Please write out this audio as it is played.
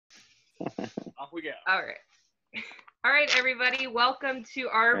Off we go. All right, everybody. Welcome to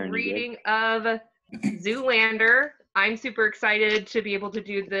our reading of Zoolander. I'm super excited to be able to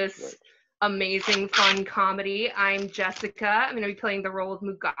do this amazing, fun comedy. I'm Jessica. I'm going to be playing the role of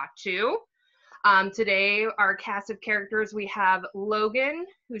Mugatu. Today, our cast of characters, we have Logan,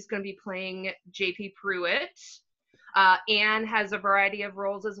 who's going to be playing JP Pruitt. Anne has a variety of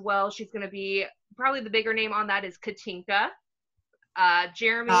roles as well. She's going to be, probably the bigger name on that is Katinka.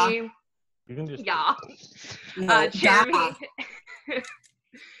 Jeremy... You can just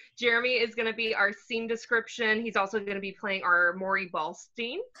Jeremy is going to be our scene description. He's also going to be playing our Maury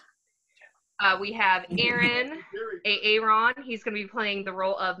Ballstein. We have Aaron, Aaron. He's going to be playing the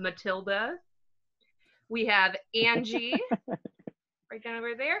role of Matilda. We have Angi, right down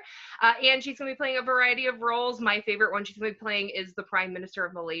over there. Angie's going to be playing a variety of roles. My favorite one she's going to be playing is the Prime Minister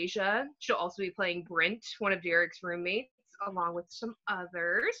of Malaysia. She'll also be playing Brint, one of Derek's roommates, along with some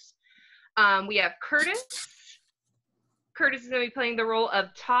others. We have Curtis. Curtis is going to be playing the role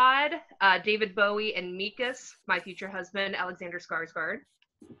of Todd, David Bowie, and Mikas, my future husband, Alexander Skarsgård.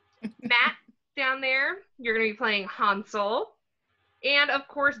 Matt, down there, you're going to be playing Hansel. And, of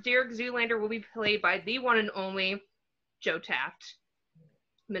course, Derek Zoolander will be played by the one and only Joe Taft,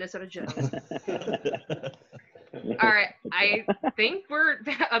 Minnesota Joe. All right, I think we're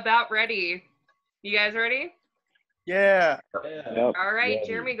about ready. You guys ready? Yeah. Yep. All right,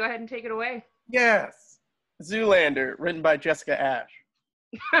 Jeremy, go ahead and take it away. Yes. Zoolander, written by Jessica Ashe.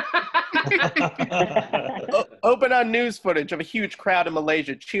 Open on news footage of a huge crowd in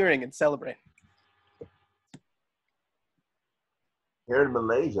Malaysia cheering and celebrating. Here in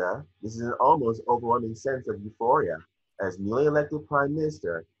Malaysia, this is an almost overwhelming sense of euphoria, as newly elected Prime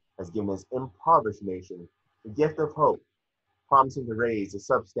Minister has given this impoverished nation the gift of hope, promising to raise the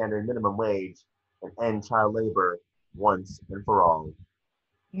substandard minimum wage and end child labor once and for all.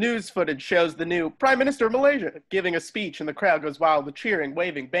 News footage shows the new Prime Minister of Malaysia giving a speech, and the crowd goes wild with cheering,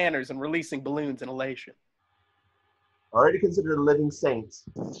 waving banners, and releasing balloons in elation. Already considered a living saint,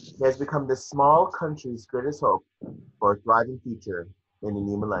 he has become this small country's greatest hope for a thriving future in the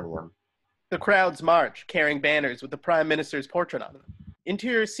new millennium. The crowds march, carrying banners with the Prime Minister's portrait on them.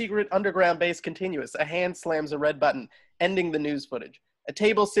 Interior secret underground base continuous. A hand slams a red button, ending the news footage. A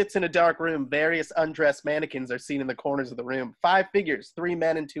table sits in a dark room. Various undressed mannequins are seen in the corners of the room. 5 figures, 3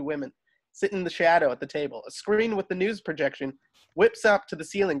 men and 2 women, sit in the shadow at the table. A screen with the news projection whips up to the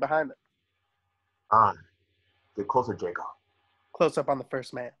ceiling behind them. Ah, get closer, Jacob. Close up on the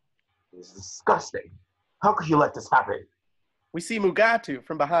first man. This is disgusting. How could you let this happen? We see Mugatu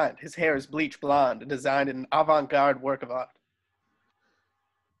from behind. His hair is bleached blonde and designed in an avant-garde work of art.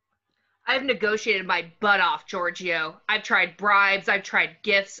 I've negotiated my butt off, Giorgio. I've tried bribes, I've tried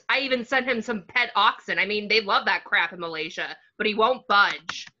gifts. I even sent him some pet oxen. I mean, they love that crap in Malaysia, but he won't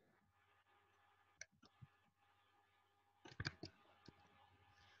budge.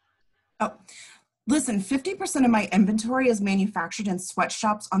 Oh, listen, 50% of my inventory is manufactured in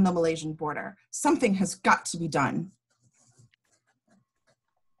sweatshops on the Malaysian border. Something has got to be done.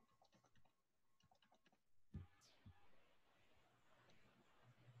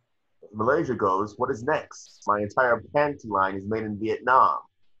 As Malaysia goes, what is next? My entire panty line is made in Vietnam.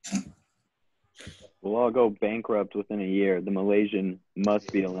 We'll all go bankrupt within a year. The Malaysian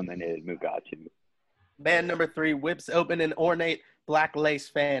must be eliminated, Mugatu. Man number 3 whips open an ornate black lace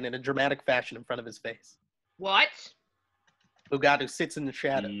fan in a dramatic fashion in front of his face. What? Mugatu sits in the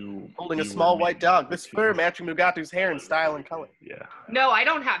shadow, holding a small white dog, this fur matching Mugatu's hair in style and color. Yeah. No, I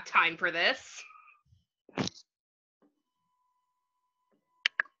don't have time for this.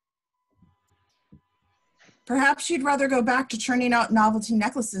 Perhaps you'd rather go back to churning out novelty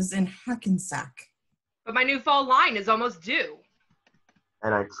necklaces in Hackensack. But my new fall line is almost due.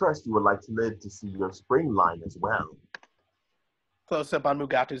 And I trust you would like to live to see your spring line as well. Close up on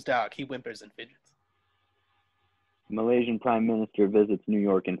Mugatu's dog, he whimpers and fidgets. Malaysian Prime Minister visits New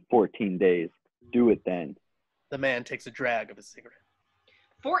York in 14 days. Do it then. The man takes a drag of his cigarette.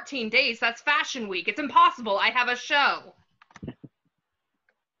 14 days? That's Fashion Week. It's impossible. I have a show.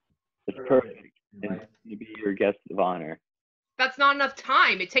 It's perfect. And to be your guest of honor. That's not enough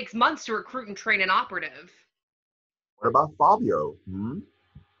time. It takes months to recruit and train an operative. What about Fabio?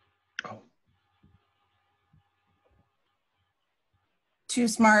 Too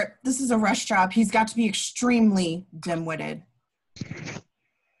smart. This is a rush job. He's got to be extremely dim-witted.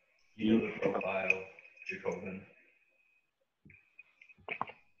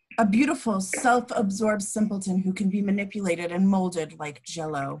 A beautiful, self-absorbed simpleton who can be manipulated and molded like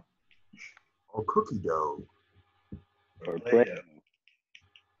Jell-O. Or cookie dough. Or Play-Doh.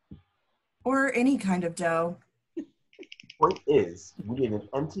 Or any kind of dough. Point is, we need an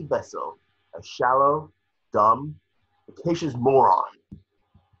empty vessel, a shallow, dumb, vacacious moron.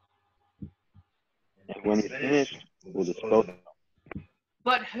 And when he's finished, we'll dispose of him.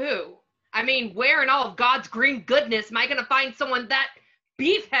 But who? I mean, where in all of God's green goodness am I going to find someone that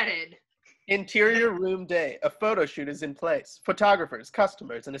beef-headed? Interior room day. A photo shoot is in place. Photographers,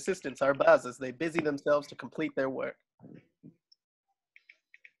 customers, and assistants are buzz as they busy themselves to complete their work.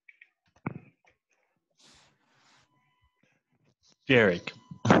 Derek,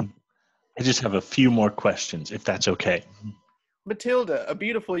 I just have a few more questions, if that's okay. Matilda, a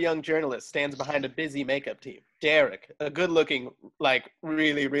beautiful young journalist, stands behind a busy makeup team. Derek, a good-looking, like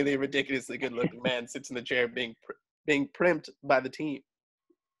really, really ridiculously good-looking man, sits in the chair being primped by the team.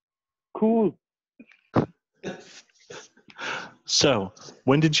 Cool. So,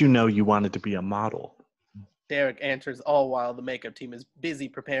 when did you know you wanted to be a model? Derek answers all while the makeup team is busy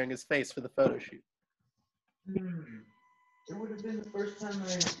preparing his face for the photo shoot. It would have been the first time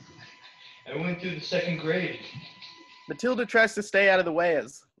I went through the second grade. Matilda tries to stay out of the way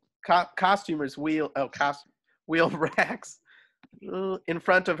as costumers wheel racks in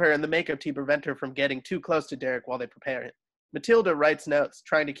front of her, and the makeup team prevent her from getting too close to Derek while they prepare him. Matilda writes notes,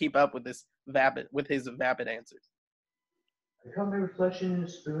 trying to keep up with his vapid answers. I caught my reflection in a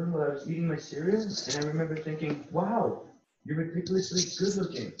spoon while I was eating my cereal, and I remember thinking, wow, you're ridiculously good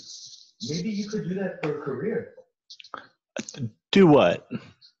looking. Maybe you could do that for a career. Do what?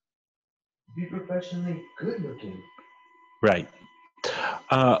 Be professionally good looking. Right.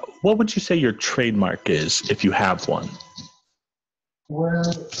 What would you say your trademark is, if you have one? Well,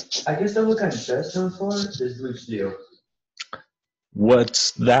 I guess the look I'm best known for is blue steel.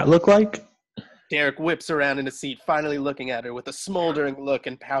 What's that look like? Derek whips around in his seat, finally looking at her with a smoldering look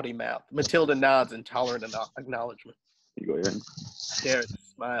and pouty mouth. Matilda nods in tolerant acknowledgement. You go ahead. Derek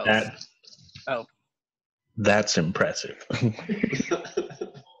smiles. That's impressive.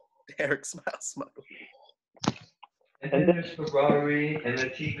 Derek smiles smugly. And then there's Ferrari and the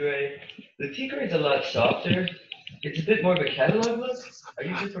Tigre. The Tigre is a lot softer. It's a bit more of a catalog look. I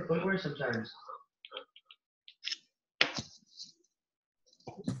use it for footwear sometimes.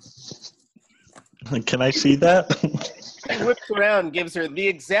 Can I see that? He whips around, gives her the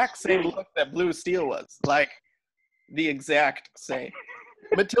exact same look that Blue Steel was. Like, the exact same.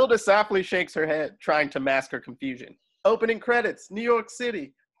 Matilda softly shakes her head, trying to mask her confusion. Opening credits, New York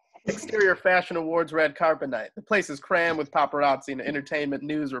City. Exterior Fashion Awards red carpet night. The place is crammed with paparazzi and entertainment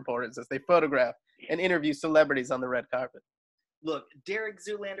news reporters as they photograph and interview celebrities on the red carpet. Look, Derek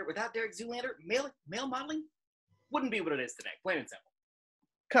Zoolander, without Derek Zoolander, male modeling wouldn't be what it is today, plain and simple.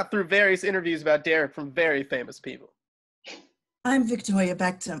 Cut through various interviews about Derek from very famous people. I'm Victoria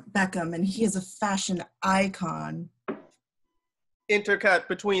Beckham, and he is a fashion icon. Intercut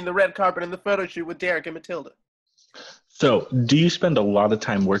between the red carpet and the photo shoot with Derek and Matilda. So, do you spend a lot of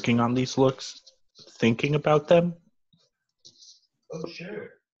time working on these looks? Thinking about them? Oh,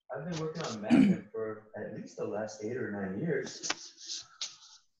 sure. I've been working on Magnum for at least the last 8 or 9 years.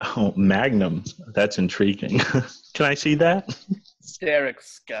 Oh, Magnum. That's intriguing. Can I see that? Derek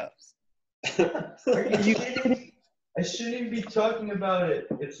scuffs. Are you kidding? I shouldn't even be talking about it.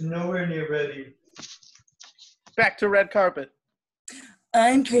 It's nowhere near ready. Back to red carpet.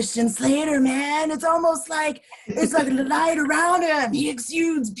 I'm Christian Slater, man. It's almost like it's like a light around him. He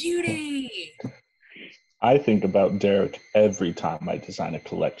exudes beauty. I think about Derek every time I design a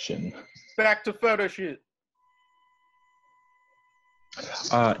collection. Back to photo shoot.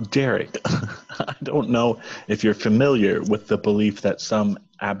 Derek, I don't know if you're familiar with the belief that some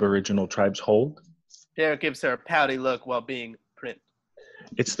Aboriginal tribes hold. Derek gives her a pouty look while being Brint.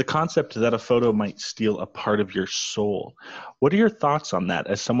 It's the concept that a photo might steal a part of your soul. What are your thoughts on that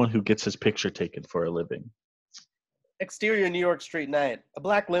as someone who gets his picture taken for a living? Exterior New York street night. A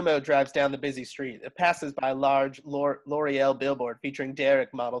black limo drives down the busy street. It passes by a large L'Oreal billboard featuring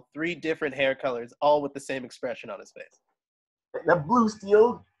Derek modeled 3 different hair colors, all with the same expression on his face. That blue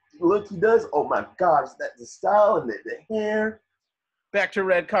steel look he does, oh my gosh, that the style and the hair. Back to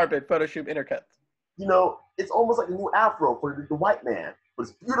red carpet, photo shoot intercut. You know, it's almost like a new afro for the white man, but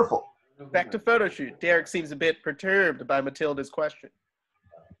it's beautiful. Back to photo shoot. Derek seems a bit perturbed by Matilda's question.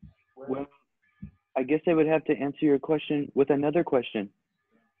 Well, I guess I would have to answer your question with another question.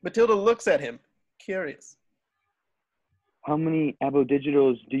 Matilda looks at him, curious. How many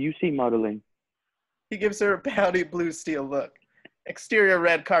Abo-Digitals do you see modeling? He gives her a pouty blue steel look. Exterior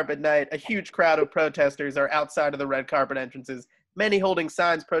red carpet night. A huge crowd of protesters are outside of the red carpet entrances, many holding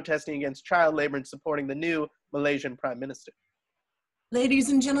signs protesting against child labor and supporting the new Malaysian Prime Minister. Ladies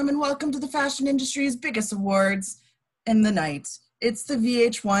and gentlemen, welcome to the fashion industry's biggest awards in the night. It's the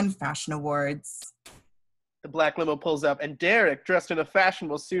VH1 Fashion Awards. The black limo pulls up, and Derek, dressed in a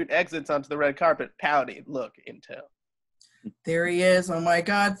fashionable suit, exits onto the red carpet. Pouty look in tow. There he is. Oh my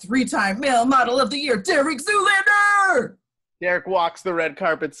God. 3-time male model of the year, Derek Zoolander! Derek walks the red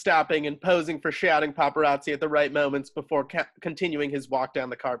carpet, stopping and posing for shouting paparazzi at the right moments before continuing his walk down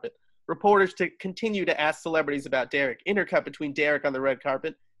the carpet. Reporters continue to ask celebrities about Derek, intercut between Derek on the red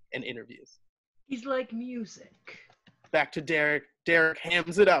carpet and interviews. He's like music. Back to Derek. Derek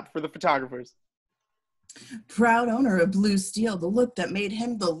hams it up for the photographers. Proud owner of Blue Steel, the look that made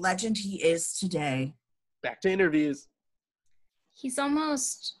him the legend he is today. Back to interviews. He's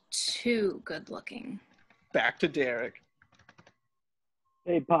almost too good looking. Back to Derek.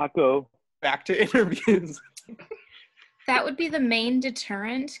 Hey, Paco. Back to interviews. That would be the main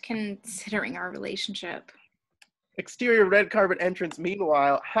deterrent considering our relationship. Exterior red carpet entrance.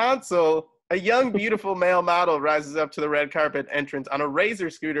 Meanwhile, Hansel, a young, beautiful male model, rises up to the red carpet entrance on a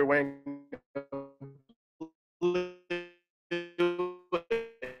razor scooter wearing a blue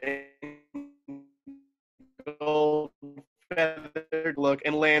gold feathered look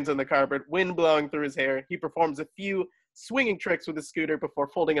and lands on the carpet, wind blowing through his hair. He performs a few swinging tricks with his scooter before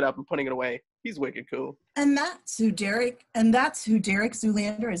folding it up and putting it away. He's wicked cool. And that's who Derek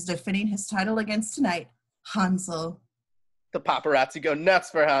Zoolander is defending his title against tonight, Hansel. The paparazzi go nuts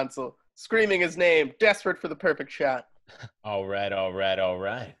for Hansel, screaming his name, desperate for the perfect shot. All right.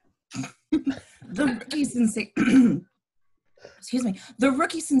 The rookie sensation, the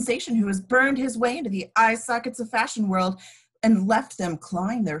rookie sensation who has burned his way into the eye sockets of fashion world and left them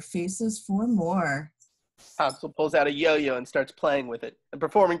clawing their faces for more. Hansel pulls out a yo-yo and starts playing with it and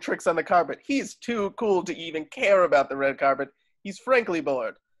performing tricks on the carpet. He's too cool to even care about the red carpet. He's frankly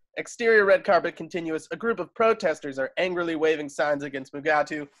bored. Exterior red carpet continuous. A group of protesters are angrily waving signs against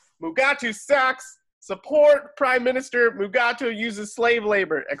Mugatu. Mugatu sucks! Support Prime Minister. Mugatu uses slave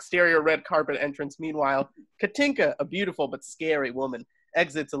labor. Exterior red carpet entrance. Meanwhile, Katinka, a beautiful but scary woman,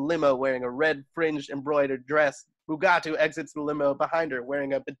 exits a limo wearing a red fringed embroidered dress. Mugatu exits the limo behind her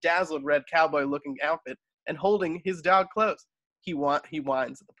wearing a bedazzled red cowboy-looking outfit and holding his dog close. He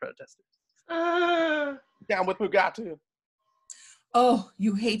whines at the protesters. Down with Mugatu. Oh,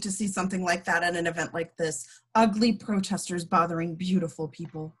 you hate to see something like that at an event like this. Ugly protesters bothering beautiful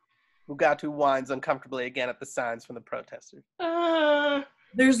people. Mugatu whines uncomfortably again at the signs from the protesters.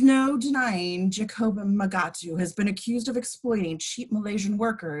 There's no denying Jacobin Mugatu has been accused of exploiting cheap Malaysian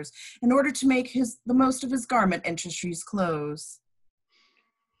workers in order to make the most of his garment industry's clothes.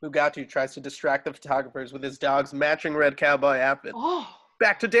 Mugatu tries to distract the photographers with his dog's matching red cowboy outfit. Oh.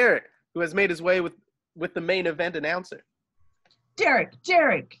 Back to Derek, who has made his way with the main event announcer.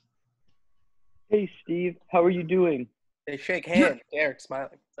 Derek! Hey, Steve. How are you doing? They shake hands. Derek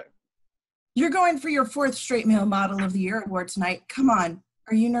smiling. Sorry. You're going for your 4th straight male model of the year award tonight. Come on.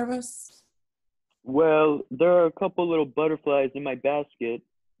 Are you nervous? Well, there are a couple little butterflies in my basket,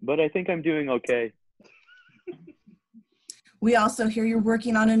 but I think I'm doing okay. We also hear you're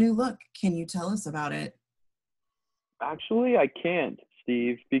working on a new look. Can you tell us about it? Actually, I can't,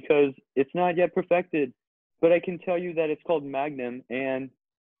 Steve, because it's not yet perfected. But I can tell you that it's called Magnum, and...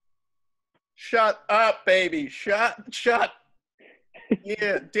 Shut up, baby. Shut.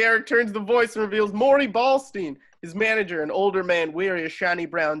 Yeah, Derek turns the voice and reveals Maury Ballstein, his manager, an older man wearing a shiny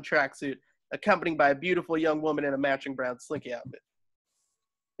brown tracksuit, accompanied by a beautiful young woman in a matching brown slinky outfit.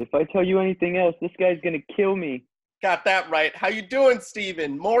 If I tell you anything else, this guy's gonna kill me. Got that right. How you doing,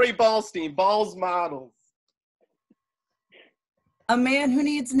 Steven? Maury Ballstein, Balls Models. A man who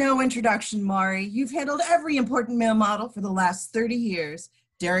needs no introduction, Maury. You've handled every important male model for the last 30 years.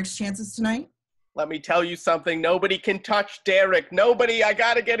 Derek's chances tonight? Let me tell you something. Nobody can touch Derek. Nobody. I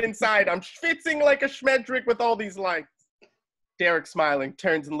gotta get inside. I'm schwitzing like a schmendrick with all these lights. Derek, smiling,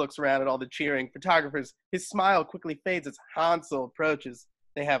 turns and looks around at all the cheering photographers. His smile quickly fades as Hansel approaches.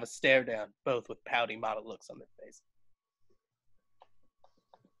 They have a stare down, both with pouty model looks on their faces.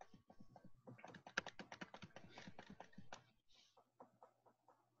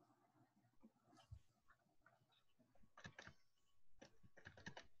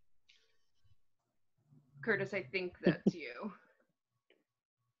 Curtis, I think that's you.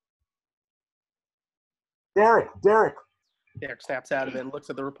 Derek, Derek snaps out of it and looks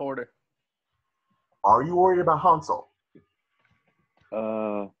at the reporter. Are you worried about Hansel?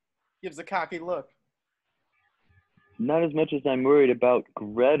 Gives a cocky look. Not as much as I'm worried about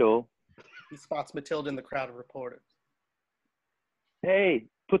Gretel. He spots Matilda in the crowd of reporters. Hey,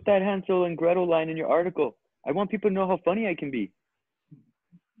 put that Hansel and Gretel line in your article. I want people to know how funny I can be.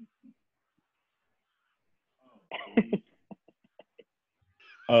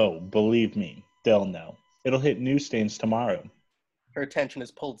 Oh, believe me, they'll know. It'll hit newsstands tomorrow. Her attention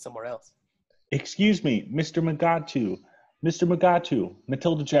is pulled somewhere else. Excuse me, Mr. Mugatu. Mr. Mugatu,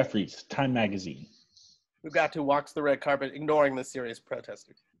 Matilda Jeffries, Time Magazine. Mugatu walks the red carpet, ignoring the serious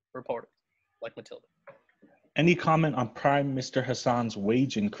protesters, reporters, like Matilda. Any comment on Prime Minister Hassan's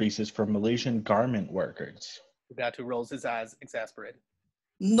wage increases for Malaysian garment workers? Mugatu rolls his eyes, exasperated.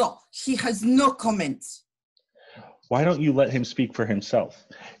 No, he has no comment. Why don't you let him speak for himself?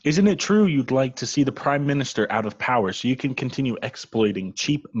 Isn't it true you'd like to see the Prime Minister out of power so you can continue exploiting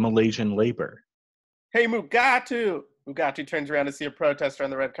cheap Malaysian labor? Hey, Mugatu! Mugatu turns around to see a protester on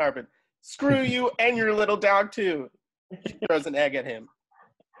the red carpet. Screw you and your little dog, too. She throws an egg at him.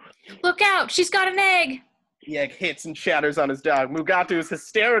 Look out, she's got an egg. The egg hits and shatters on his dog. Mugatu is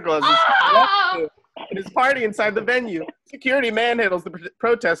hysterical as in his party inside the venue. Security manhandles the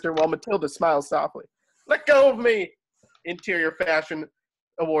protester while Matilda smiles softly. Let go of me! Interior fashion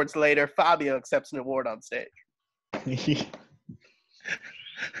awards later, Fabio accepts an award on stage.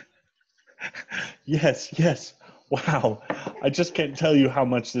 Yes. Wow. I just can't tell you how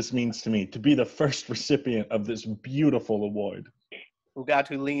much this means to me, to be the first recipient of this beautiful award.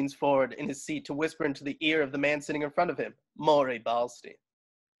 Mugatu leans forward in his seat to whisper into the ear of the man sitting in front of him, Maury Ballstein.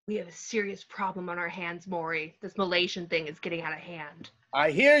 We have a serious problem on our hands, Maury. This Malaysian thing is getting out of hand. I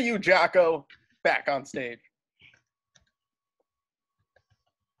hear you, Jocko. Back on stage.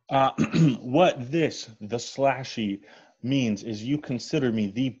 What this, the slashy, means is you consider me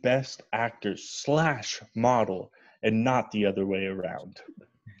the best actor / model and not the other way around.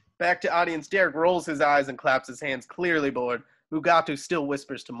 Back to audience, Derek rolls his eyes and claps his hands, clearly bored. Mugatu still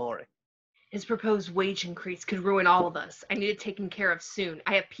whispers to Maury. His proposed wage increase could ruin all of us. I need it taken care of soon.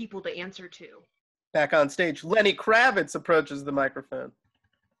 I have people to answer to. Back on stage, Lenny Kravitz approaches the microphone.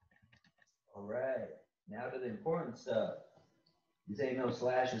 All right, now to the important stuff. These ain't no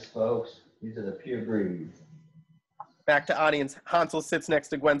slashes, folks. These are the pure breeds. Back to audience, Hansel sits next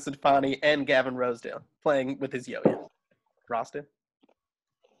to Gwen Stefani and Gavin Rosedale, playing with his yo-yo. Rostin?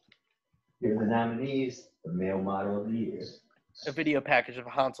 Here are the nominees for Male Model of the Year. A video package of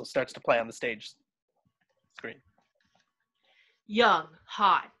Hansel starts to play on the stage screen. Young,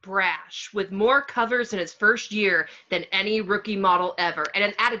 hot, brash, with more covers in his first year than any rookie model ever, and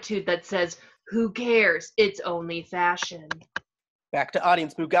an attitude that says, who cares? It's only fashion. Back to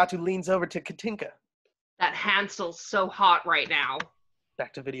audience, Mugatu leans over to Katinka. That Hansel's so hot right now.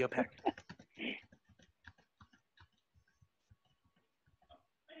 Back to video package.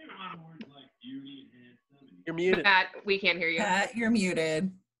 You're muted. Matt, we can't hear you. Pat, you're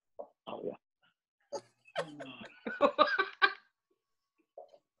muted. Oh, yeah.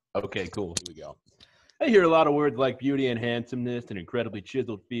 Okay, cool. Here we go. I hear a lot of words like beauty and handsomeness and incredibly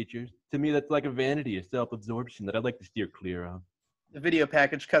chiseled features. To me, that's like a vanity, a self-absorption that I'd like to steer clear of. The video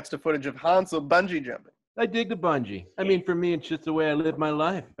package cuts to footage of Hansel bungee jumping. I dig the bungee. I mean, for me, it's just the way I live my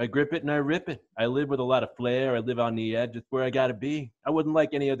life. I grip it and I rip it. I live with a lot of flair. I live on the edge. It's where I gotta be. I wasn't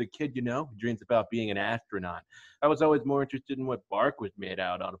like any other kid, you know, who dreams about being an astronaut. I was always more interested in what bark was made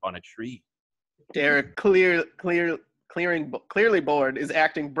out of on a tree. Derek, clearly bored, is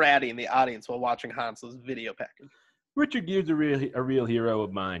acting bratty in the audience while watching Hansel's video package. Richard Gere's a real hero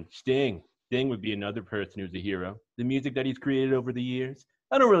of mine. Sting would be another person who's a hero. The music that he's created over the years,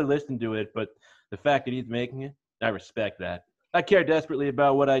 I don't really listen to it, but the fact that he's making it, I respect that. I care desperately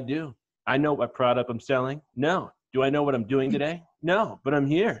about what I do. I know what product I'm selling. No. Do I know what I'm doing today? No, but I'm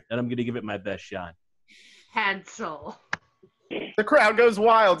here, and I'm going to give it my best shot. Hansel. The crowd goes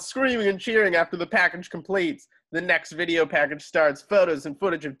wild, screaming and cheering after the package completes. The next video package starts. Photos and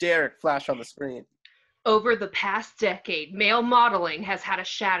footage of Derek flash on the screen. Over the past decade, male modeling has had a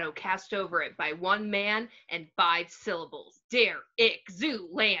shadow cast over it by one man and 5 syllables. Derek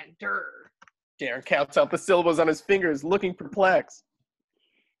Zoolander. Derek counts out the syllables on his fingers, looking perplexed.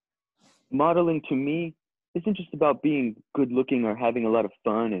 Modeling to me isn't just about being good looking or having a lot of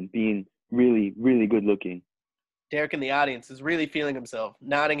fun and being really, really good looking. Derek in the audience is really feeling himself,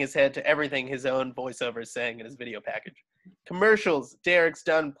 nodding his head to everything his own voiceover is saying in his video package. Commercials Derek's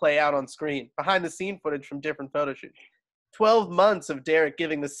done play out on screen, behind the scene footage from different photo shoots. 12 months of Derek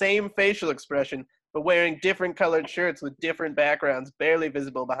giving the same facial expression, but wearing different colored shirts with different backgrounds barely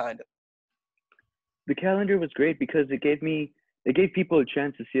visible behind him. The calendar was great because it gave people a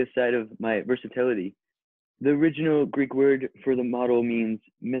chance to see a side of my versatility. The original Greek word for the model means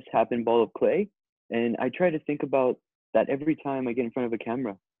misshapen ball of clay, and I try to think about that every time I get in front of a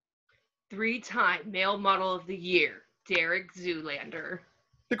camera. 3-time male model of the year, Derek Zoolander.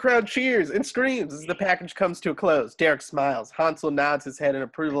 The crowd cheers and screams as the package comes to a close. Derek smiles. Hansel nods his head in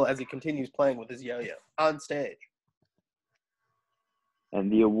approval as he continues playing with his yo-yo on stage.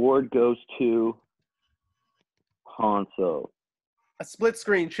 And the award goes to Hansel. A split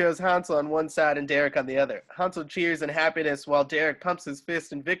screen shows Hansel on one side and Derek on the other. Hansel cheers in happiness while Derek pumps his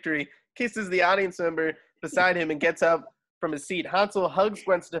fist in victory, kisses the audience member beside him, and gets up from his seat. Hansel hugs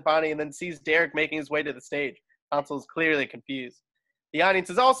Gwen Stefani and then sees Derek making his way to the stage. Hansel is clearly confused. The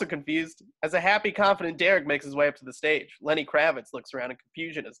audience is also confused as a happy, confident Derek makes his way up to the stage. Lenny Kravitz looks around in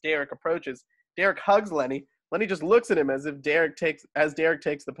confusion as Derek approaches. Derek hugs Lenny. Lenny just looks at him as Derek takes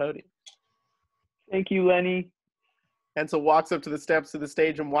the podium. Thank you, Lenny. Hansel walks up to the steps of the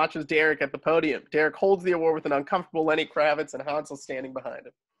stage and watches Derek at the podium. Derek holds the award with an uncomfortable Lenny Kravitz and Hansel standing behind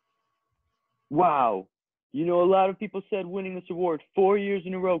him. Wow. You know, a lot of people said winning this award 4 years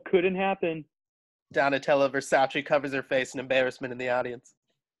in a row couldn't happen. Donatella Versace covers her face in embarrassment in the audience.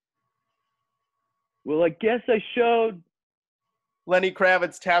 Well, I guess I showed. Lenny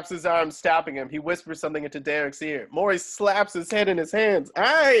Kravitz taps his arm, stopping him. He whispers something into Derek's ear. Maury slaps his head in his hands.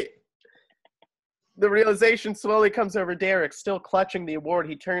 Aye! The realization slowly comes over Derek. Still clutching the award,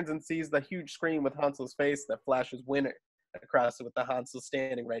 he turns and sees the huge screen with Hansel's face that flashes winner across it with the Hansel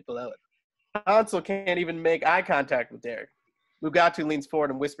standing right below it. Hansel can't even make eye contact with Derek. Mugatu leans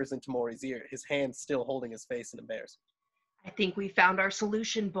forward and whispers into Maury's ear, his hands still holding his face in embarrassment. I think we found our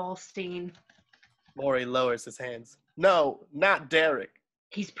solution, Ballstein. Maury lowers his hands. No, not Derek.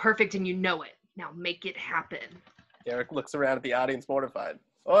 He's perfect and you know it. Now make it happen. Derek looks around at the audience mortified.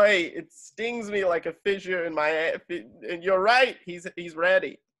 Oi, it stings me like a fissure in my head. And you're right, he's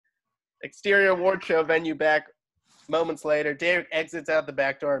ready. Exterior award show venue back. Moments later, Derek exits out the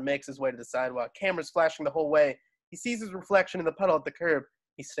back door and makes his way to the sidewalk. Cameras flashing the whole way. He sees his reflection in the puddle at the curb.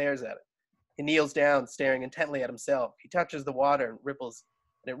 He stares at it. He kneels down, staring intently at himself. He touches the water and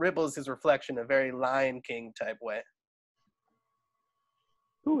it ripples his reflection in a very Lion King type way.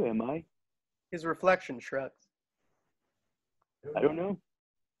 Who am I? His reflection shrugs. I don't know.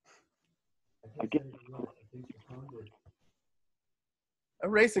 I guess. A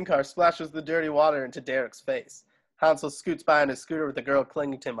racing car splashes the dirty water into Derek's face. Hansel scoots by on his scooter with the girl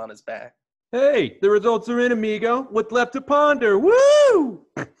clinging to him on his back. Hey, the results are in, amigo. What's left to ponder? Woo!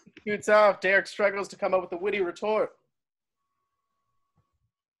 Scoots off. Derek struggles to come up with a witty retort.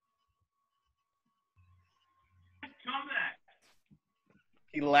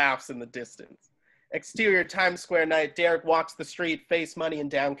 He laughs in the distance. Exterior Times Square night. Derek walks the street, face muddy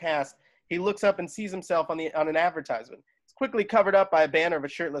and downcast. He looks up and sees himself on an advertisement. It's quickly covered up by a banner of a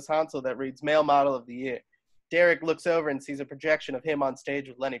shirtless Hansel that reads Male Model of the Year. Derek looks over and sees a projection of him on stage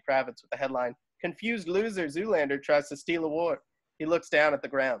with Lenny Kravitz with the headline, Confused Loser Zoolander Tries to Steal Award. He looks down at the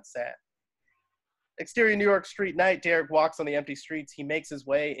ground, sad. Exterior New York street night. Derek walks on the empty streets. He makes his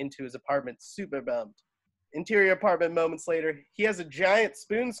way into his apartment, super bummed. Interior apartment moments later, he has a giant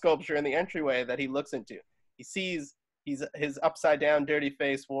spoon sculpture in the entryway that he looks into. He sees his upside-down dirty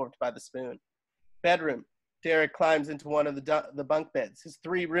face warped by the spoon. Bedroom. Derek climbs into one of the bunk beds. His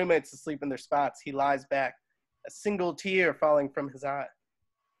 3 roommates asleep in their spots. He lies back, a single tear falling from his eye.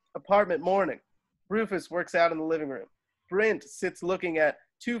 Apartment morning. Rufus works out in the living room. Brint sits looking at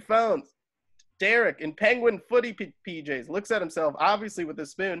 2 phones. Derek, in penguin footy PJs, looks at himself, obviously with a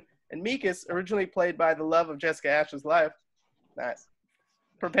spoon, and Mikas, originally played by the love of Jessica Ash's life, nice,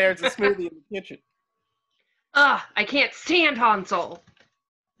 prepares a smoothie in the kitchen. I can't stand Hansel.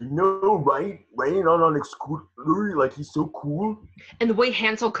 You know, right? Riding on a scooter, like he's so cool. And the way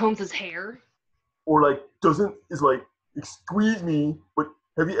Hansel combs his hair. Or like excuse me, but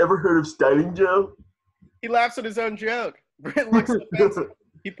have you ever heard of styling gel? He laughs at his own joke. Brent looks offensive.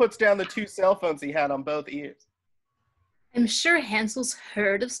 He puts down the 2 cell phones he had on both ears. I'm sure Hansel's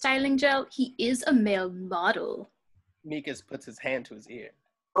heard of styling gel. He is a male model. Mikas puts his hand to his ear.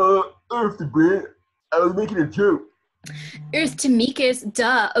 Earth to Brent. I was making a joke. Earth to Mikas,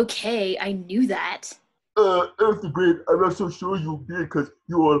 duh, okay, I knew that. Earth to Brent, I'm not so sure you'll be because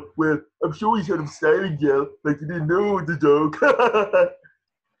you are, well, I'm sure he's heard of styling gel, like you didn't know the joke.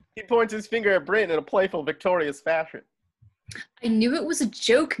 He points his finger at Brent in a playful, victorious fashion. I knew it was a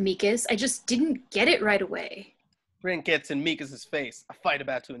joke, Mikas. I just didn't get it right away. Brent gets in Mikas' face, a fight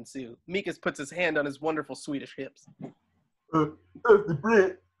about to ensue. Mikas puts his hand on his wonderful Swedish hips. Earth to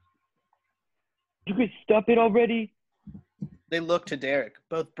Brent. You could stop it already? They look to Derek.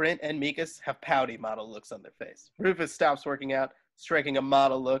 Both Brent and Mikas have pouty model looks on their face. Rufus stops working out, striking a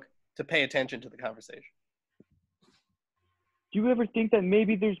model look to pay attention to the conversation. Do you ever think that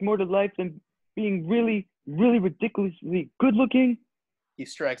maybe there's more to life than being really, really ridiculously good looking? He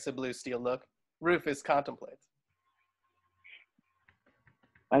strikes a blue steel look. Rufus contemplates.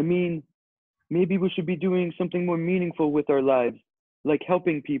 I mean, maybe we should be doing something more meaningful with our lives, like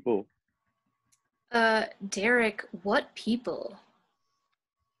helping people. Derek, what people?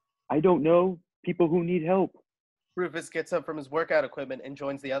 I don't know. People who need help. Rufus gets up from his workout equipment and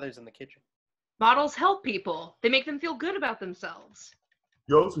joins the others in the kitchen. Models help people. They make them feel good about themselves.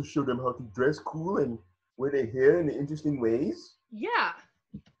 You also show them how to dress cool and wear their hair in interesting ways. Yeah.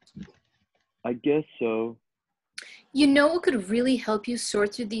 I guess so. You know what could really help you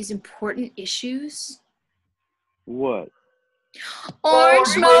sort through these important issues? What?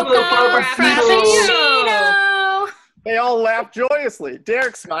 Orange mocha frappuccino! They all laugh joyously.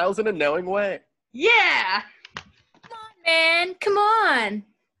 Derek smiles in a knowing way. Yeah. Come on, man. Come on.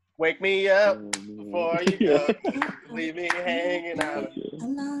 Wake me up before you go. Leave me hanging out.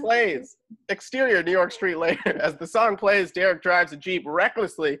 Plays. Exterior New York street later. As the song plays, Derek drives a Jeep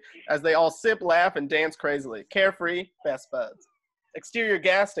recklessly as they all sip, laugh, and dance crazily. Carefree, best buds. Exterior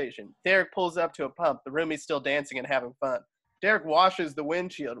gas station. Derek pulls up to a pump. The roomies still dancing and having fun. Derek washes the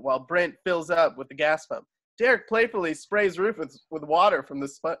windshield while Brint fills up with the gas pump. Derek playfully sprays Rufus with water from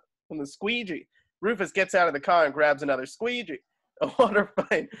the squeegee. Rufus gets out of the car and grabs another squeegee. A water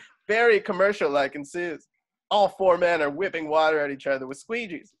fight, very commercial-like, ensues. All four men are whipping water at each other with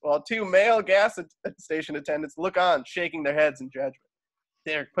squeegees, while two male gas station attendants look on, shaking their heads in judgment.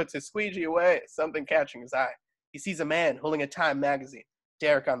 Derek puts his squeegee away, something catching his eye. He sees a man holding a Time magazine.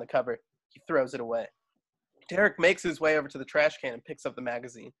 Derek on the cover. He throws it away. Derek makes his way over to the trash can and picks up the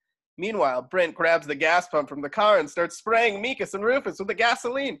magazine. Meanwhile, Brint grabs the gas pump from the car and starts spraying Mikas and Rufus with the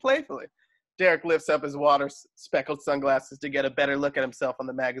gasoline playfully. Derek lifts up his water-speckled sunglasses to get a better look at himself on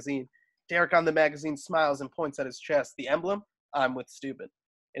the magazine. Derek on the magazine smiles and points at his chest. The emblem? I'm with stupid.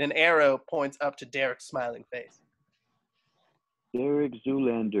 And an arrow points up to Derek's smiling face. Derek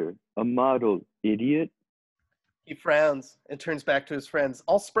Zoolander, a model, idiot. He frowns and turns back to his friends,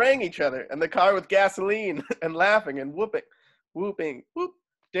 all spraying each other in the car with gasoline and laughing and whooping, whoop.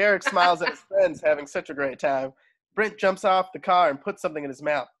 Derek smiles at his friends, having such a great time. Brint jumps off the car and puts something in his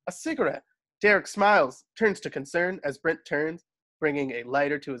mouth. A cigarette. Derek smiles, turns to concern as Brint turns, bringing a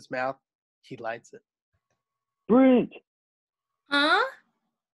lighter to his mouth. He lights it. Brint! Huh?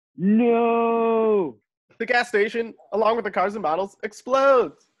 No! The gas station, along with the cars and models,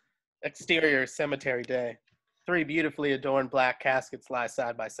 explodes. Exterior cemetery day. 3 beautifully adorned black caskets lie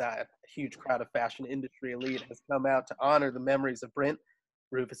side by side. A huge crowd of fashion industry elite has come out to honor the memories of Brint,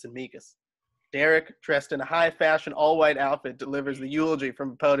 Rufus, and Mikas. Derek, dressed in a high-fashion all-white outfit, delivers the eulogy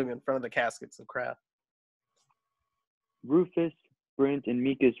from a podium in front of the caskets and crowd. Rufus, Brint, and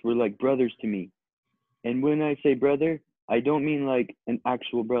Mikas were like brothers to me. And when I say brother, I don't mean like an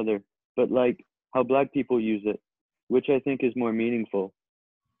actual brother, but like how black people use it, which I think is more meaningful.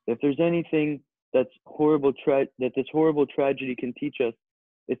 If there's anything that this horrible tragedy can teach us,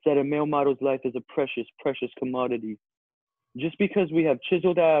 it's that a male model's life is a precious, precious commodity. Just because we have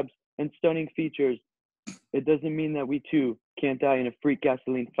chiseled abs and stunning features, it doesn't mean that we too can't die in a freak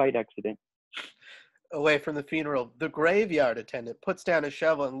gasoline fight accident. Away from the funeral, the graveyard attendant puts down his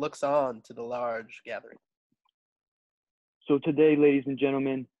shovel and looks on to the large gathering. So today, ladies and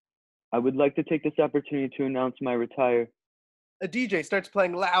gentlemen, I would like to take this opportunity to announce my retire. A DJ starts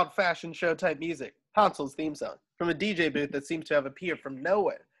playing loud fashion show type music, Hansel's theme song, from a DJ booth that seems to have appeared from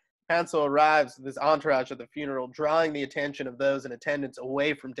nowhere. Hansel arrives with his entourage at the funeral, drawing the attention of those in attendance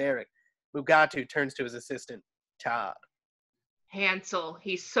away from Derek. Mugatu turns to his assistant, Todd. Hansel,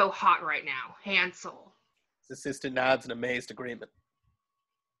 he's so hot right now. Hansel. His assistant nods in amazed agreement.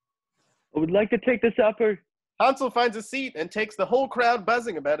 I would like to take this offer. Hansel finds a seat and takes the whole crowd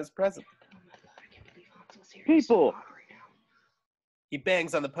buzzing about his presence. Oh my God, I can't believe Hansel's here. People. He's so hot right now. He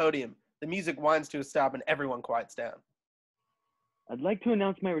bangs on the podium. The music winds to a stop and everyone quiets down. I'd like to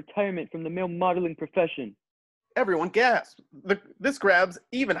announce my retirement from the male modeling profession. Everyone gasps. This grabs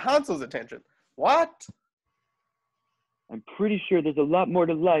even Hansel's attention. What? I'm pretty sure there's a lot more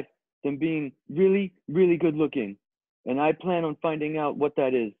to life than being really, really good looking. And I plan on finding out what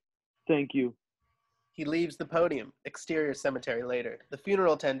that is. Thank you. He leaves the podium. Exterior cemetery later. The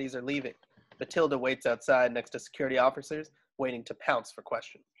funeral attendees are leaving. Matilda waits outside next to security officers, waiting to pounce for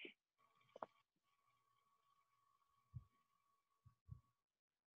questions.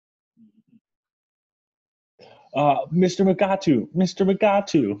 Mr. Mugatu.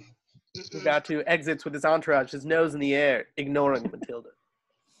 Mugatu exits with his entourage, his nose in the air, ignoring Matilda.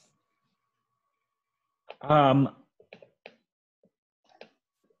 I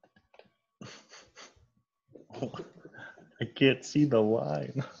can't see the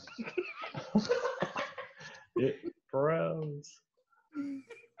line. It froze.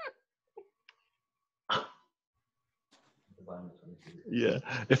 Yeah.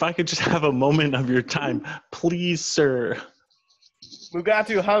 If I could just have a moment of your time, please, sir.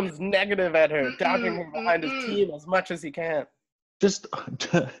 Mugatu hums negative at her, dodging him behind his team as much as he can. Just,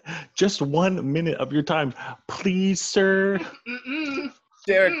 just 1 minute of your time, please, sir.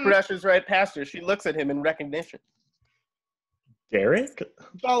 Derek brushes right past her. She looks at him in recognition. Derek?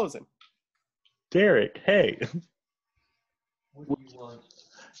 He follows him. Derek, hey. What do you want?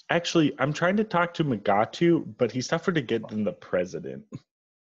 Actually, I'm trying to talk to Mugatu, but he's tougher to get than the president.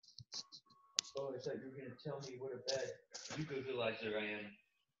 Oh, I thought you were going to tell me what a bad Googleizer I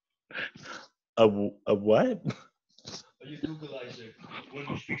am. A what? Are you Googleizer? One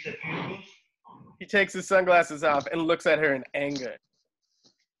who speaks at funerals? He takes his sunglasses off and looks at her in anger.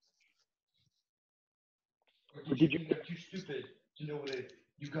 Or did you think I'm too stupid to know what a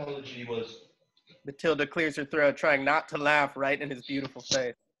ecology was? Matilda clears her throat, trying not to laugh right in his beautiful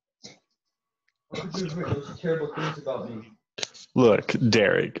face. How could you have heard those terrible things about me? Look,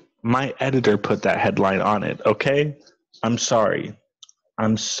 Derek, my editor put that headline on it, okay? I'm sorry.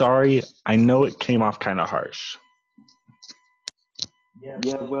 I know it came off kind of harsh.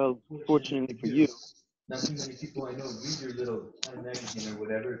 Yeah, well, fortunately for you. Not too many people I know read your little Time magazine or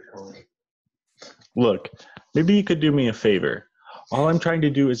whatever it's called. Look, maybe you could do me a favor. All I'm trying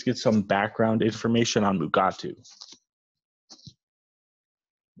to do is get some background information on Mugatu.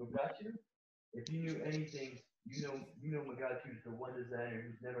 Mugatu? If you knew anything, you know Mugatu's the one designer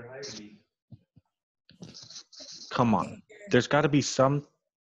who's never hired me. Come on, there's got to be some.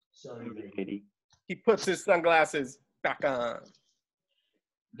 Sorry, lady. He puts his sunglasses back on.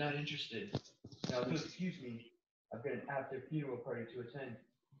 Not interested. Now, if you'll excuse me, I've got an after funeral party to attend.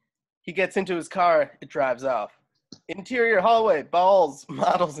 He gets into his car. It drives off. Interior hallway, Balls,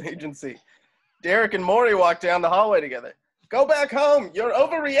 Models Agency. Derek and Maury walk down the hallway together. Go back home. You're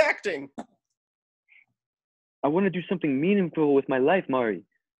overreacting. I want to do something meaningful with my life, Mari.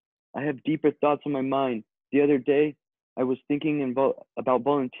 I have deeper thoughts on my mind. The other day, I was thinking about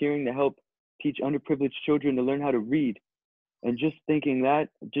volunteering to help teach underprivileged children to learn how to read. And just thinking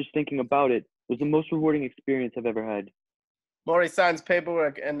about it was the most rewarding experience I've ever had. Maury signs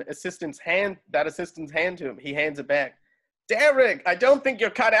paperwork and assistant's hand to him. He hands it back. Derek, I don't think you're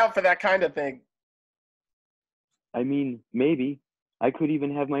cut out for that kind of thing. I mean, maybe. I could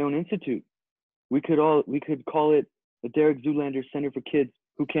even have my own institute. We could call it the Derek Zoolander Center for Kids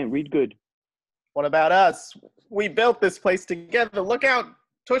Who Can't Read Good. What about us? We built this place together. Look out,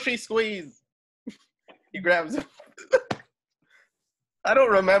 Tushy Squeeze. He grabs him. I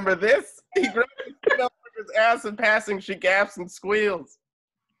don't remember this. He grabs his ass in passing. She gasps and squeals.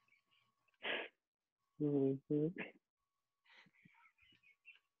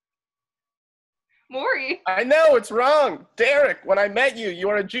 Maury. I know, it's wrong. Derek, when I met you, you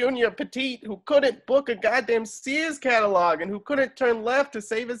were a junior petite who couldn't book a goddamn Sears catalog and who couldn't turn left to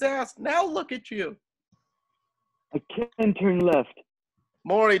save his ass. Now look at you. I can turn left.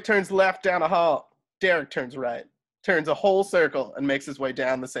 Maury turns left down a hall. Derek turns right. Turns a whole circle and makes his way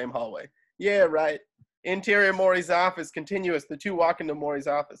down the same hallway. Yeah, right. Interior Maury's office, continuous. The two walk into Maury's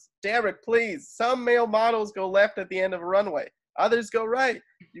office. Derek, please. Some male models go left at the end of a runway. Others go right.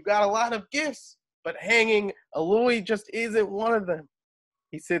 You got a lot of gifts, but hanging a Louis just isn't one of them.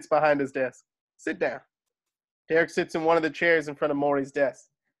 He sits behind his desk. Sit down. Derek sits in one of the chairs in front of Maury's desk.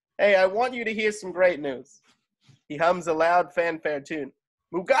 Hey, I want you to hear some great news. He hums a loud fanfare tune.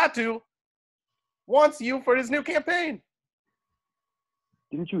 Mugatu wants you for his new campaign.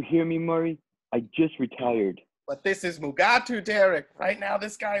 Didn't you hear me, Murray? I just retired. But this is Mugatu, Derek. Right now,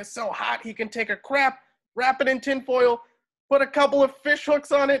 this guy is so hot, he can take a crap, wrap it in tinfoil, put a couple of fish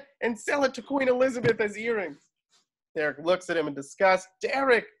hooks on it, and sell it to Queen Elizabeth as earrings. Derek looks at him in disgust.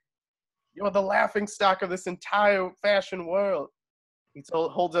 Derek, you're the laughingstock of this entire fashion world. He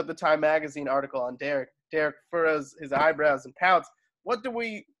holds up the Time magazine article on Derek. Derek furrows his eyebrows and pouts. What do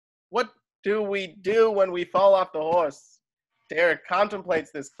we do when we fall off the horse? Derek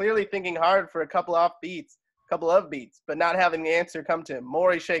contemplates this, clearly thinking hard for a couple of beats, but not having the answer come to him.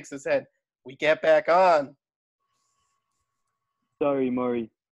 Maury shakes his head. We get back on. Sorry, Maury.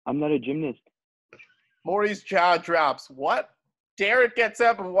 I'm not a gymnast. Maury's jaw drops. What? Derek gets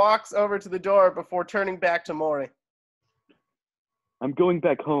up and walks over to the door before turning back to Maury. I'm going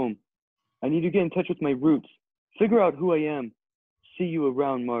back home. I need to get in touch with my roots. Figure out who I am. See you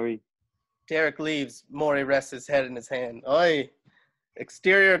around, Maury. Derek leaves. Maury rests his head in his hand. Oi.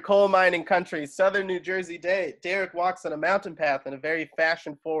 Exterior coal mining country, southern New Jersey day. Derek walks on a mountain path in a very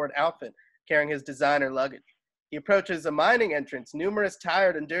fashion-forward outfit, carrying his designer luggage. He approaches a mining entrance, numerous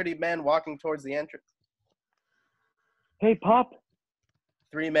tired and dirty men walking towards the entrance. Hey, Pop.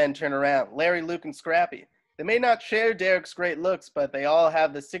 3 men turn around, Larry, Luke, and Scrappy. They may not share Derek's great looks, but they all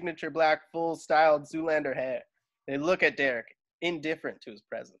have the signature black, full-styled Zoolander hair. They look at Derek, indifferent to his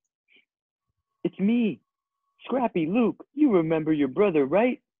presence. It's me, Scrappy, Luke, you remember your brother,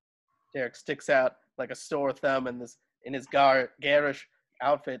 right? Derek sticks out like a sore thumb in his garish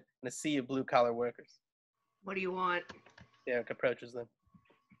outfit in a sea of blue-collar workers. What do you want? Derek approaches them.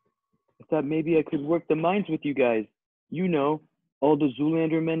 I thought maybe I could work the mines with you guys. You know, all the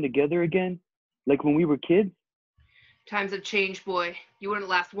Zoolander men together again, like when we were kids. Times have changed, boy. You wouldn't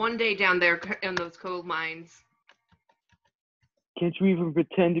last one day down there in those coal mines. Can't you even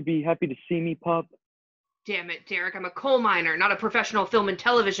pretend to be happy to see me, Pop? Damn it, Derek. I'm a coal miner, not a professional film and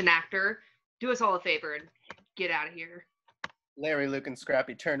television actor. Do us all a favor and get out of here. Larry, Luke, and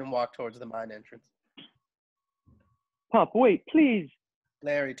Scrappy turn and walk towards the mine entrance. Pop, wait, please.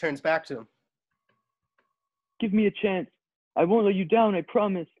 Larry turns back to him. Give me a chance. I won't let you down, I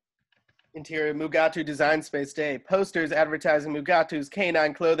promise. Interior Mugatu Design Space Day. Posters advertising Mugatu's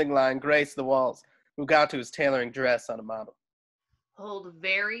canine clothing line grace the walls. Mugatu is tailoring dress on a model. Hold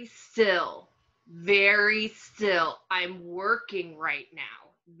very still. Very still. I'm working right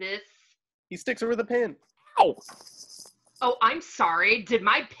now. He sticks her with a pin. Ow! Oh, I'm sorry. Did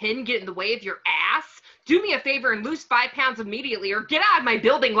my pin get in the way of your ass? Do me a favor and lose 5 pounds immediately or get out of my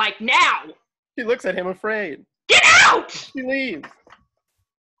building like now! She looks at him afraid. Get out! She leaves.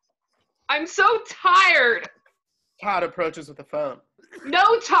 I'm so tired. Todd approaches with the phone.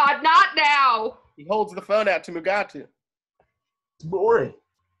 No, Todd, not now. He holds the phone out to Mugatu. It's boring.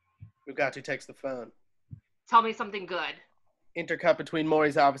 Mugatu takes the phone. Tell me something good. Intercut between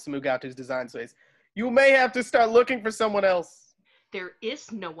Maury's office and Mugatu's design space. You may have to start looking for someone else. There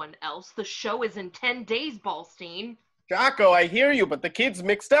is no one else. The show is in 10 days, Ballstein. Jocko, I hear you, but the kid's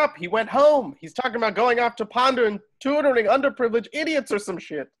mixed up. He went home. He's talking about going off to Ponder and tutoring underprivileged idiots or some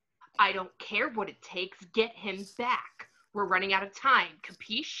shit. I don't care what it takes. Get him back. We're running out of time.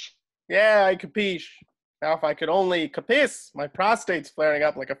 Capiche? Yeah, I capiche. Now if I could only capiss, my prostate's flaring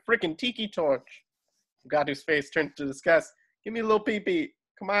up like a frickin' tiki torch. Mugatu's face turns to disgust. Give me a little pee-pee.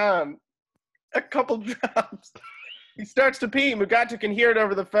 Come on. A couple drops. He starts to pee. Mugatu can hear it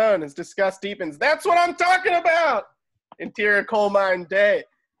over the phone. His disgust deepens. That's what I'm talking about! Interior coal mine day.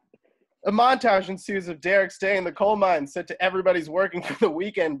 A montage ensues of Derek's day in the coal mine, set to Everybody's Working for the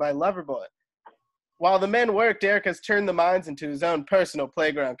Weekend by Loverboy. While the men work, Derek has turned the mines into his own personal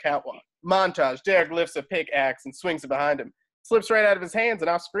playground catwalk. Montage, Derek lifts a pickaxe and swings it behind him. Slips right out of his hands and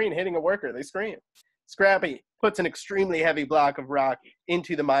off screen, hitting a worker. They scream. Scrappy puts an extremely heavy block of rock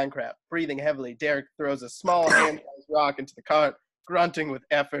into the minecraft. Breathing heavily, Derek throws a small hand-sized rock into the cart, grunting with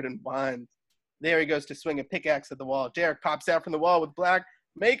effort and whines. There he goes to swing a pickaxe at the wall. Derek pops out from the wall with black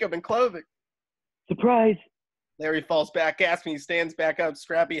makeup and clothing. Surprise! Larry falls back, gasping. He stands back up.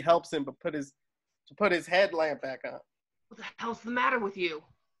 Scrappy helps him to put his headlamp back on. What the hell's the matter with you?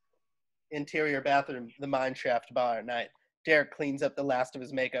 Interior bathroom, the mine shaft bar at night. Derek cleans up the last of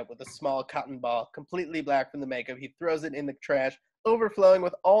his makeup with a small cotton ball, completely black from the makeup. He throws it in the trash, overflowing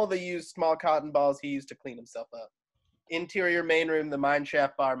with all the used small cotton balls he used to clean himself up. Interior main room, the mine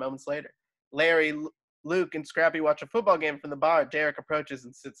shaft bar, moments later. Larry, Luke, and Scrappy watch a football game from the bar. Derek approaches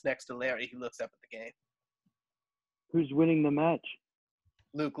and sits next to Larry. He looks up at the game. Who's winning the match?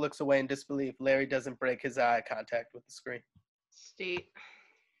 Luke looks away in disbelief. Larry doesn't break his eye contact with the screen. State.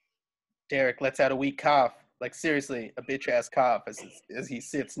 Derek lets out a weak cough, like seriously, a bitch-ass cough as he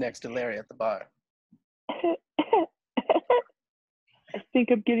sits next to Larry at the bar. I think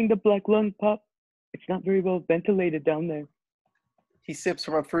I'm getting the black lung, Pop. It's not very well ventilated down there. He sips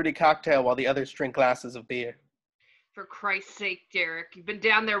from a fruity cocktail while the others drink glasses of beer. For Christ's sake, Derek, you've been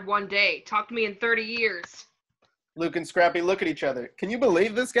down there one day. Talk to me in 30 years. Luke and Scrappy look at each other. Can you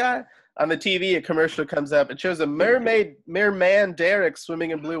believe this guy? On the TV, a commercial comes up. It shows a merman Derek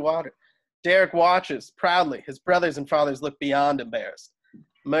swimming in blue water. Derek watches proudly. His brothers and fathers look beyond embarrassed.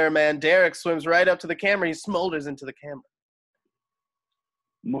 Merman Derek swims right up to the camera. He smolders into the camera.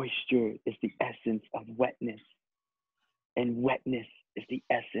 Moisture is the essence of wetness, and wetness is the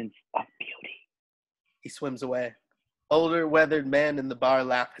essence of beauty. He swims away. Older, weathered men in the bar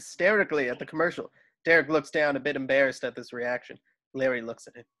laugh hysterically at the commercial. Derek looks down, a bit embarrassed at this reaction. Larry looks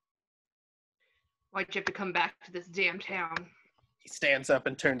at him. Why'd you have to come back to this damn town? He stands up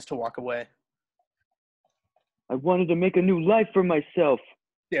and turns to walk away. I wanted to make a new life for myself.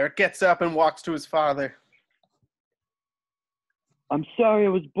 Derek gets up and walks to his father. I'm sorry I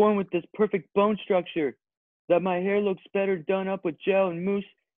was born with this perfect bone structure, that my hair looks better done up with gel and mousse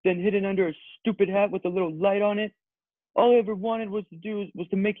than hidden under a stupid hat with a little light on it. All I ever wanted was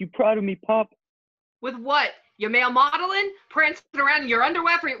to make you proud of me, Pop. With what? You male modeling? Prancing around in your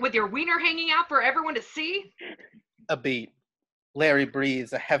underwear with your wiener hanging out for everyone to see? A beat. Larry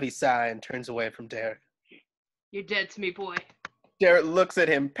breathes a heavy sigh and turns away from Derek. You're dead to me, boy. Derek looks at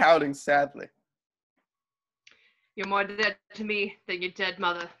him, pouting sadly. You're more dead to me than your dead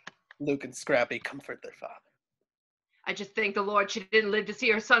mother. Luke and Scrappy comfort their father. I just thank the Lord she didn't live to see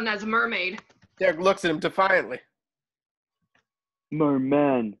her son as a mermaid. Derek looks at him defiantly.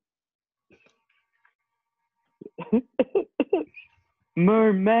 Merman.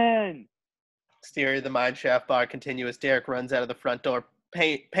 Merman. Exterior of the mineshaft bar continuous. Derek runs out of the front door,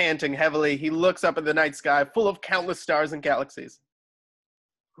 panting heavily. He looks up at the night sky, full of countless stars and galaxies.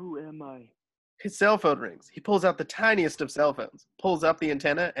 Who am I? His cell phone rings. He pulls out the tiniest of cell phones, pulls up the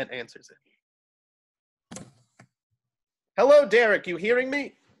antenna, and answers it. Hello, Derek. You hearing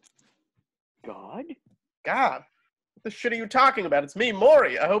me? God? God? What the shit are you talking about? It's me,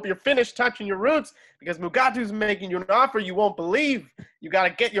 Maury. I hope you're finished touching your roots because Mugatu's making you an offer you won't believe. You gotta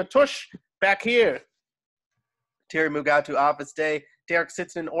get your tush back here. Terry Mugatu office day. Derek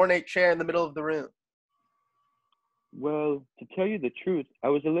sits in an ornate chair in the middle of the room. Well, to tell you the truth, I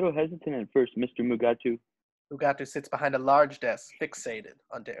was a little hesitant at first, Mr. Mugatu. Mugatu sits behind a large desk, fixated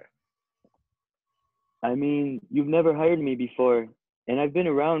on Derek. I mean, you've never hired me before, and I've been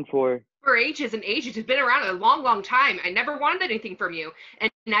around for ages and ages. You've been around a long, long time. I never wanted anything from you.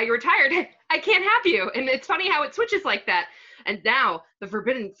 And now you're retired. I can't have you. And it's funny how it switches like that. And now the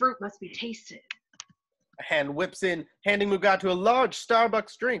forbidden fruit must be tasted. A hand whips in, handing Mugatu a large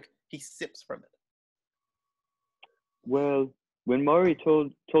Starbucks drink. He sips from it. Well, when Maury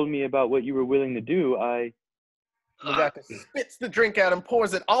told me about what you were willing to do, Mugatu spits the drink out and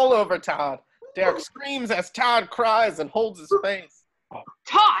pours it all over Todd. Derek screams as Todd cries and holds his face.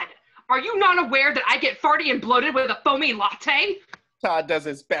 Todd, are you not aware that I get farty and bloated with a foamy latte? Todd does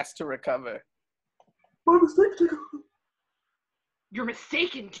his best to recover. My mistake. Your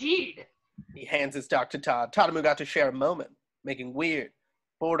mistake indeed. He hands his doc to Todd. Todd and Mugatu share a moment, making weird,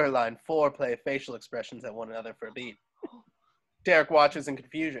 borderline foreplay facial expressions at one another for a beat. Derek watches in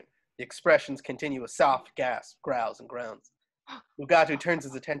confusion. The expressions continue with soft gasps, growls, and groans. Mugatu turns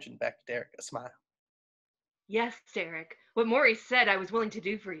his attention back to Derek, a smile. Yes, Derek. What Maury said I was willing to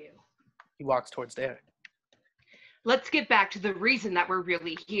do for you. He walks towards Derek. Let's get back to the reason that we're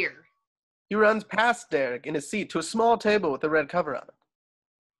really here. He runs past Derek in his seat to a small table with a red cover on it.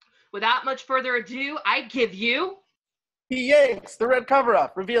 Without much further ado, I give you... He yanks the red cover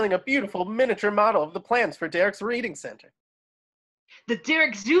off, revealing a beautiful miniature model of the plans for Derek's reading center. The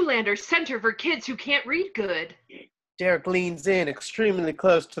Derek Zoolander Center for Kids Who Can't Read Good. Derek leans in extremely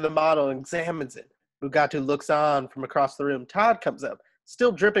close to the model and examines it. Mugatu looks on from across the room. Todd comes up,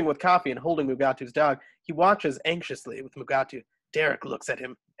 still dripping with coffee and holding Mugatu's dog. He watches anxiously with Mugatu. Derek looks at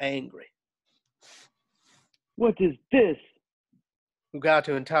him, angry. What is this?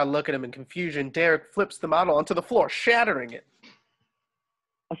 Mugatu and Todd look at him in confusion. Derek flips the model onto the floor, shattering it.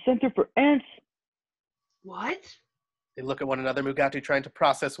 A center for ants? What? They look at one another, Mugatu trying to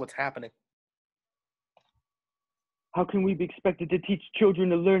process what's happening. How can we be expected to teach children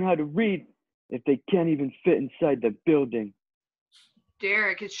to learn how to read if they can't even fit inside the building?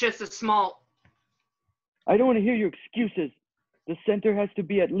 Derek, it's just a small... I don't want to hear your excuses. The center has to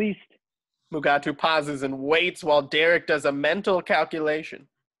be at least... Mugatu pauses and waits while Derek does a mental calculation.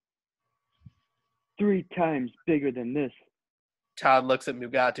 3 times bigger than this. Todd looks at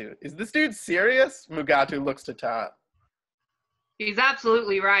Mugatu. Is this dude serious? Mugatu looks to Todd. He's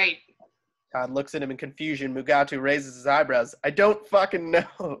absolutely right. Todd looks at him in confusion. Mugatu raises his eyebrows. I don't fucking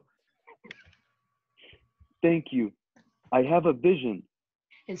know. Thank you. I have a vision.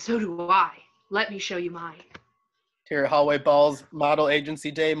 And so do I. Let me show you mine. Interior hallway balls, model agency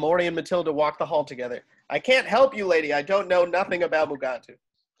day. Maury and Matilda walk the hall together. I can't help you, lady. I don't know nothing about Mugatu.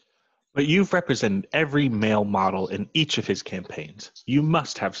 But you've represented every male model in each of his campaigns. You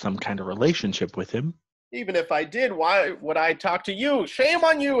must have some kind of relationship with him. Even if I did, why would I talk to you? Shame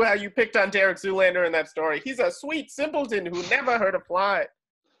on you how you picked on Derek Zoolander in that story. He's a sweet simpleton who never hurt a fly.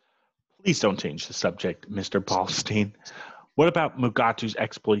 Please don't change the subject, Mr. Ballstein. What about Mugatu's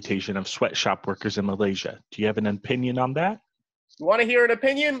exploitation of sweatshop workers in Malaysia? Do you have an opinion on that? You want to hear an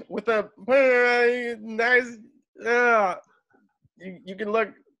opinion? With a nice... you can look...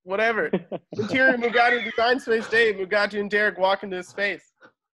 Whatever. Interior Mugatu design space day. Mugatu and Derek walk into his space.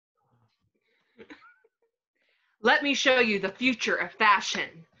 Let me show you the future of fashion.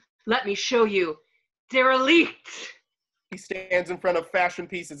 Let me show you derelict. He stands in front of fashion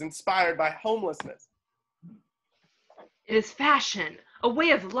pieces inspired by homelessness. It is fashion, a way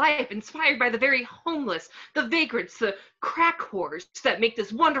of life inspired by the very homeless, the vagrants, the crack whores that make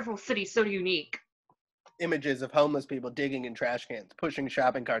this wonderful city so unique. Images of homeless people digging in trash cans, pushing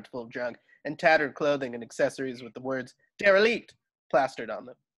shopping carts full of junk, and tattered clothing and accessories with the words derelict plastered on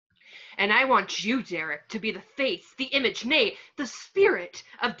them. And I want you, Derek, to be the face, the image, nay, the spirit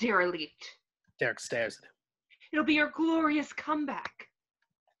of derelict. Derek stares at him. It'll be your glorious comeback.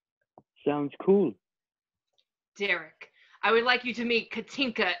 Sounds cool. Derek, I would like you to meet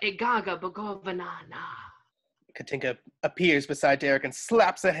Katinka Igaga Bogovanana. Katinka appears beside Derek and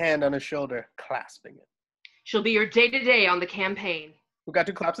slaps a hand on his shoulder, clasping it. She'll be your day-to-day on the campaign.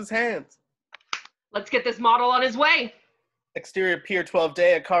 Mugatu claps his hands. Let's get this model on his way. Exterior Pier 12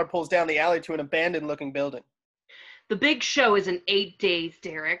 day, a car pulls down the alley to an abandoned-looking building. The big show is in 8 days,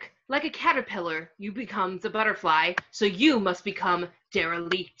 Derek. Like a caterpillar, you become a butterfly, so you must become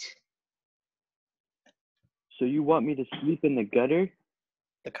derelict. So you want me to sleep in the gutter?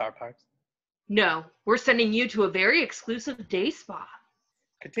 The car parks. No, we're sending you to a very exclusive day spa.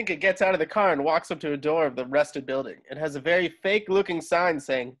 Katinka gets out of the car and walks up to a door of the rusted building. It has a very fake-looking sign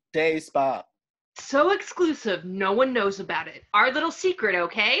saying, Day Spa. So exclusive, no one knows about it. Our little secret,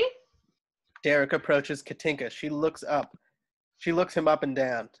 okay? Derek approaches Katinka. She looks up. She looks him up and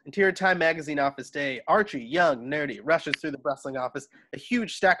down. Interior Time Magazine office day. Archie, young, nerdy, rushes through the bustling office. A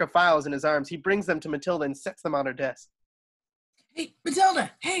huge stack of files in his arms. He brings them to Matilda and sets them on her desk. Hey,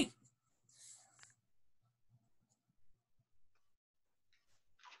 Matilda, hey!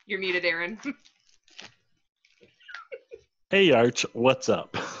 You're muted, Aaron. Hey, Arch, what's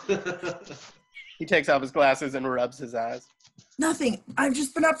up? He takes off his glasses and rubs his eyes. Nothing. I've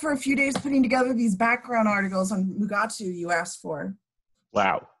just been up for a few days putting together these background articles on Mugatu you asked for.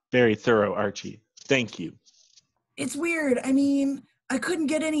 Wow, very thorough, Archie. Thank you. It's weird. I mean, I couldn't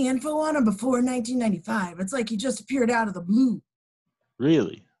get any info on him before 1995. It's like he just appeared out of the blue.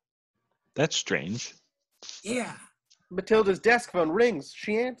 Really? That's strange. Yeah. Matilda's desk phone rings.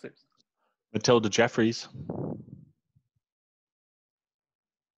 She answers. Matilda Jeffries.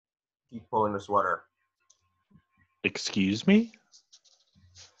 Keep pulling the sweater. Excuse me?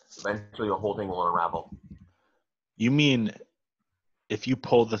 Eventually the whole thing will unravel. You mean if you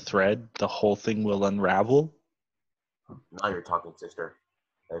pull the thread, the whole thing will unravel? Now you're talking, sister.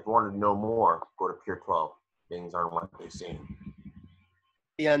 If you want to know more, go to Pier 12. Things aren't what they seem.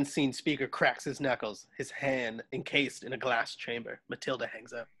 The unseen speaker cracks his knuckles, his hand encased in a glass chamber. Matilda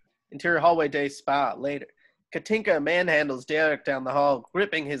hangs up. Interior hallway day spa later. Katinka manhandles Derek down the hall,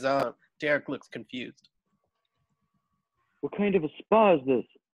 gripping his arm. Derek looks confused. What kind of a spa is this?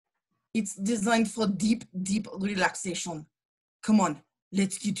 It's designed for deep, deep relaxation. Come on,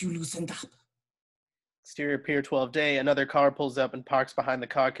 let's get you loosened up. Exterior Pier 12 day, another car pulls up and parks behind the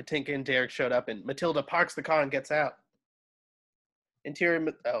car Katinka and Derek showed up in. Matilda parks the car and gets out. Interior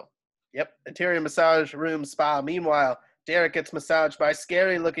massage room spa. Meanwhile, Derek gets massaged by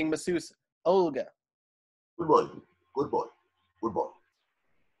scary-looking masseuse Olga. Good boy. Good boy. Good boy.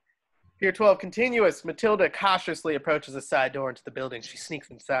 Pier 12 continuous. Matilda cautiously approaches a side door into the building. She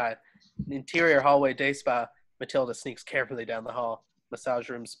sneaks inside. Interior hallway day spa. Matilda sneaks carefully down the hall. Massage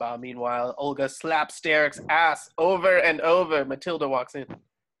room spa. Meanwhile, Olga slaps Derek's ass over and over. Matilda walks in.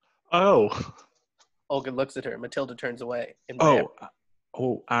 Oh. Olga looks at her. Matilda turns away. I'm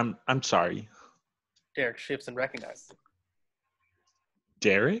sorry. Derek shifts and recognizes him.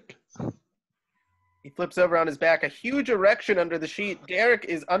 Derek? He flips over on his back, a huge erection under the sheet. Derek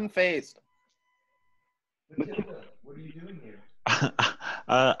is unfazed. Matilda, what are you doing here?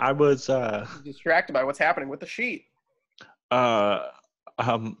 I was He's distracted by what's happening with the sheet.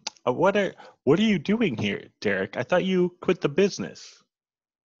 what are you doing here, Derek? I thought you quit the business.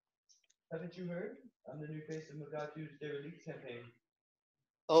 Haven't you heard? I'm the new face of Mugatu's derelict campaign.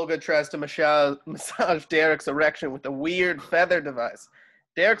 Olga tries to massage Derek's erection with a weird feather device.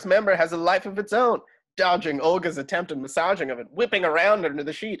 Derek's member has a life of its own, dodging Olga's attempted massaging of it, whipping around under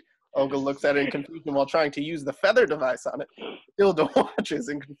the sheet. Olga looks at it in confusion while trying to use the feather device on it. Hilda watches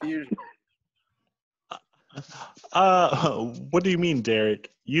in confusion. What do you mean,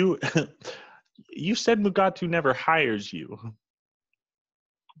 Derek? You said Mugatu never hires you.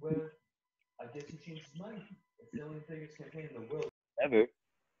 Well, I guess he changed his mind. It's the only biggest campaign in the world. Ever.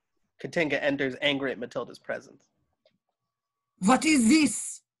 Katinka enters angry at Matilda's presence. What is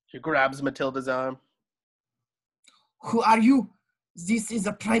this? She grabs Matilda's arm. Who are you? This is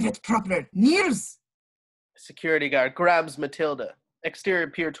a private property. Nears! Security guard grabs Matilda. Exterior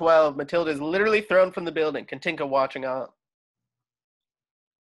Pier 12. Matilda is literally thrown from the building. Katinka watching on.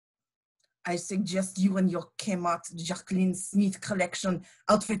 I suggest you and your Kmart Jacqueline Smith collection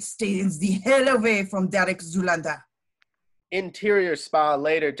outfit stays the hell away from Derek Zoolander. Interior spa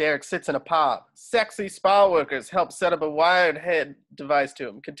later. Derek sits in a pod. Sexy spa workers help set up a wired head device to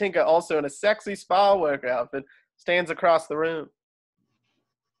him. Katinka, also in a sexy spa worker outfit, stands across the room.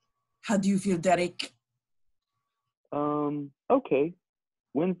 How do you feel, Derek? Okay.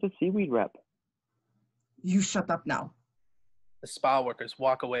 When's the seaweed wrap? You shut up now. The spa workers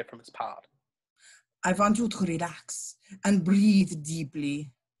walk away from his pod. I want you to relax and breathe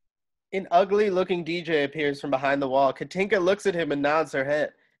deeply. An ugly-looking DJ appears from behind the wall. Katinka looks at him and nods her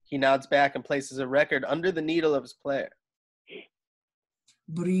head. He nods back and places a record under the needle of his player.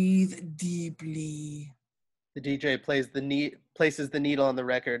 Breathe deeply. The DJ places the needle on the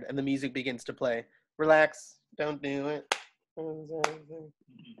record, and the music begins to play. Relax. Don't do it.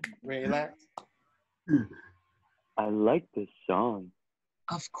 Relax. I like this song.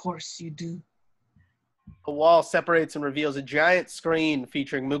 Of course you do. A wall separates and reveals a giant screen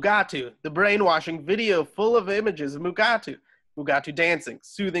featuring Mugatu, the brainwashing video full of images of Mugatu. Mugatu dancing,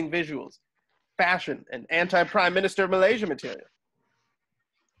 soothing visuals, fashion, and anti-Prime Minister of Malaysia material.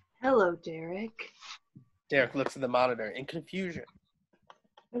 Hello, Derek. Derek looks at the monitor in confusion.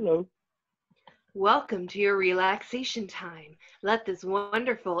 Hello. Welcome to your relaxation time. Let this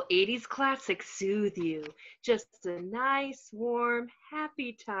wonderful 80s classic soothe you. Just a nice, warm,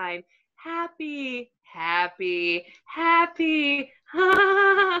 happy time. Happy, happy, happy.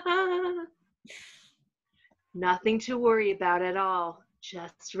 Nothing to worry about at all.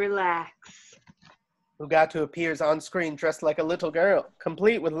 Just relax. Mugatu appears on screen dressed like a little girl,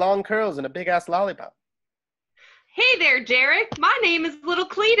 complete with long curls and a big-ass lollipop. Hey there, Derek. My name is Little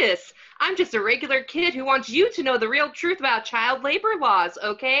Cletus. I'm just a regular kid who wants you to know the real truth about child labor laws,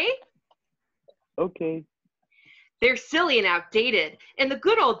 okay? Okay. They're silly and outdated. In the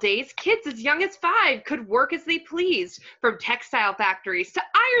good old days, kids as young as 5 could work as they pleased, from textile factories to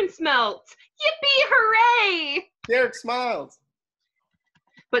iron smelts. Yippee hooray! Derek smiles.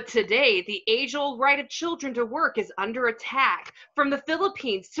 But today, the age-old right of children to work is under attack, from the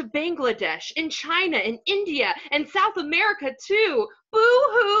Philippines to Bangladesh, in China, in India, and South America too.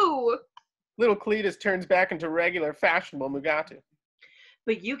 Boo-hoo! Little Cletus turns back into regular, fashionable Mugatu.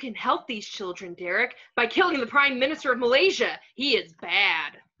 But you can help these children, Derek, by killing the Prime Minister of Malaysia. He is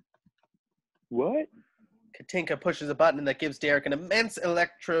bad. What? Katinka pushes a button that gives Derek an immense she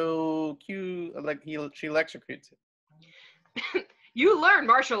electrocutes him. You learn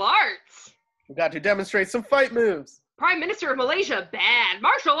martial arts. Mugatu demonstrates some fight moves. Prime Minister of Malaysia, bad.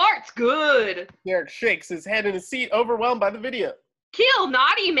 Martial arts, good. Derek shakes his head in his seat, overwhelmed by the video. Kill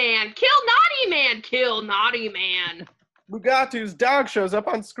naughty man. Kill naughty man. Kill naughty man. Mugatu's dog shows up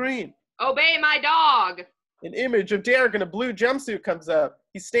on screen. Obey my dog. An image of Derek in a blue jumpsuit comes up.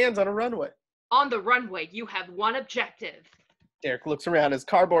 He stands on a runway. On the runway, you have one objective. Derek looks around as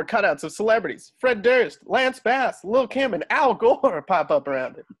cardboard cutouts of celebrities. Fred Durst, Lance Bass, Lil' Kim, and Al Gore pop up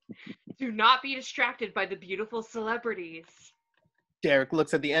around him. Do not be distracted by the beautiful celebrities. Derek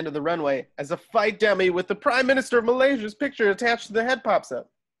looks at the end of the runway as a fight dummy with the Prime Minister of Malaysia's picture attached to the head pops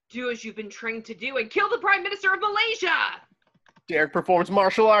up. Do as you've been trained to do and kill the Prime Minister of Malaysia! Derek performs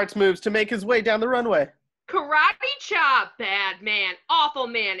martial arts moves to make his way down the runway. Karate chop, bad man, awful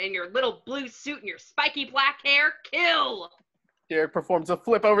man, in your little blue suit and your spiky black hair, kill! Derek performs a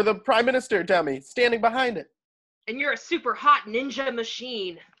flip over the Prime Minister dummy, standing behind it. And you're a super hot ninja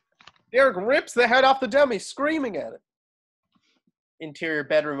machine. Derek rips the head off the dummy, screaming at it. Interior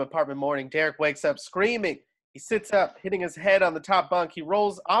bedroom apartment morning. Derek wakes up screaming. He sits up, hitting his head on the top bunk. He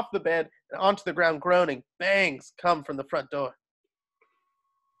rolls off the bed and onto the ground, groaning. Bangs come from the front door.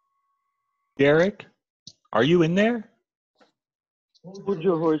 Derek, are you in there? Hold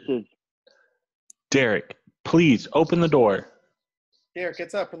your horses. Derek, please open the door. Derek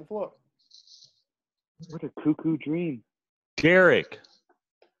gets up from the floor. What a cuckoo dream. Derek.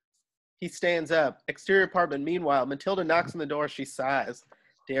 He stands up. Exterior apartment. Meanwhile, Matilda knocks on the door. She sighs.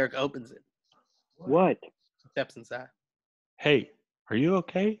 Derek opens it. What? Steps inside. Hey, are you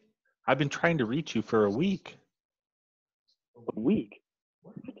okay? I've been trying to reach you for a week. A week?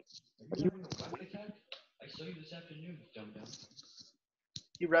 Are you having a panic attack? I saw you this afternoon, dum-dum.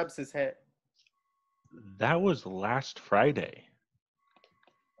 He rubs his head. That was last Friday.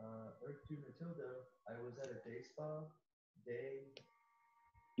 Earth to Matilda, I was at a day spa.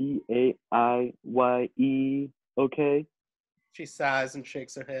 D-A-I-Y-E, okay? She sighs and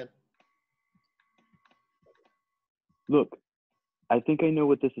shakes her head. Look, I think I know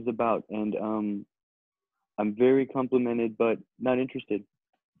what this is about, and I'm very complimented, but not interested.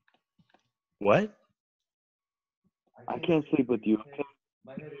 What? I can't sleep with you, okay?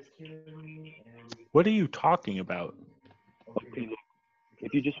 My head is killing me, and What are you talking about? Okay, look,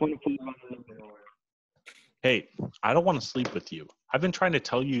 if you just want to fool around a little bit. Hey, I don't want to sleep with you. I've been trying to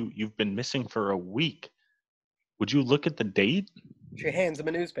tell you you've been missing for a week. Would you look at the date? She hands him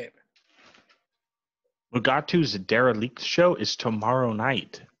a newspaper. Mugatu's Derelict show is tomorrow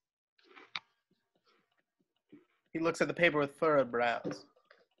night. He looks at the paper with furrowed brows.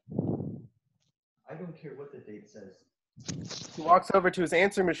 I don't care what the date says. He walks over to his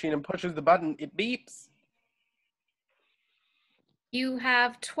answer machine and pushes the button. It beeps. You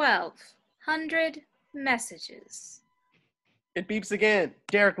have 1,200 messages. It beeps again.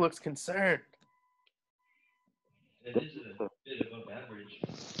 Derek looks concerned. It is a bit above average.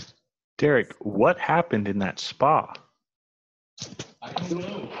 Derek, what happened in that spa? I don't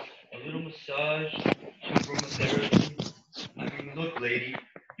know. A little massage, some aromatherapy. I mean, look, lady,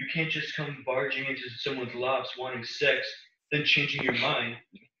 you can't just come barging into someone's lofts wanting sex, then changing your mind,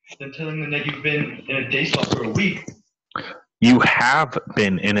 then telling them that you've been in a day spa for a week. You have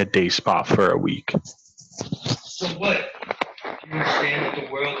been in a day spa for a week. So what? Do you understand that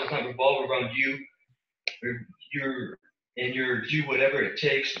the world does not revolve around you, or your do whatever it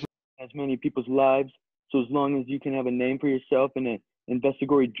takes? As many people's lives, so as long as you can have a name for yourself and an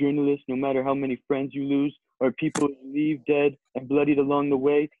investigatory journalist, no matter how many friends you lose or people you leave dead and bloodied along the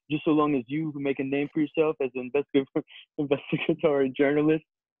way, just so long as you make a name for yourself as an investigatory journalist,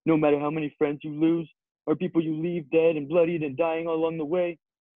 no matter how many friends you lose or people you leave dead and bloodied and dying along the way.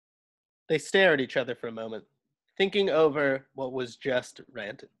 They stare at each other for a moment, thinking over what was just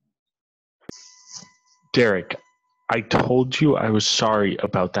ranted. Derek, I told you I was sorry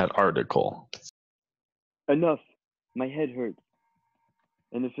about that article. Enough. My head hurts.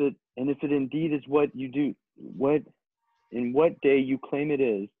 And if it indeed is what you do, what day you claim it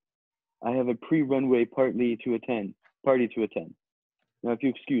is, I have a pre-runway party to attend. Now, if you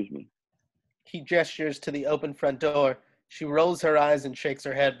excuse me. He gestures to the open front door. She rolls her eyes and shakes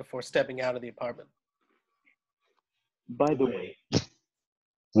her head before stepping out of the apartment. By the way,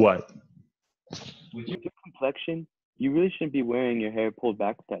 What? with your complexion, you really shouldn't be wearing your hair pulled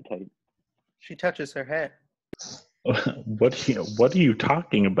back that tight. She touches her hair. What are you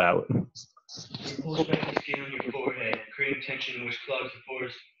talking about? It pulls back the skin on your forehead, creating tension which clogs the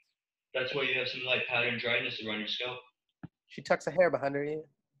pores. That's why you have some light pattern dryness around your scalp. She tucks a hair behind her ear.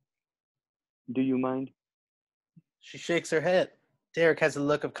 Do you mind? She shakes her head. Derek has a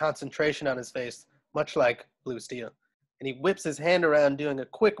look of concentration on his face, much like blue steel. And he whips his hand around, doing a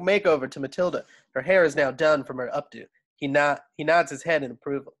quick makeover to Matilda. Her hair is now done from her updo. He nods his head in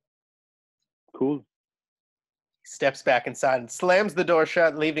approval. Cool. He steps back inside and slams the door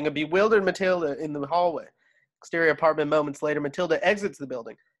shut, leaving a bewildered Matilda in the hallway. Exterior apartment moments later, Matilda exits the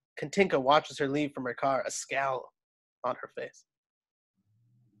building. Katinka watches her leave from her car, a scowl on her face.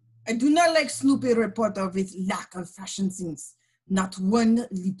 I do not like Snoopy reporter with lack of fashion sense. Not one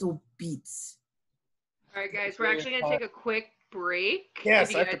little bit. All right, guys, we're actually going to take a quick break. Yes,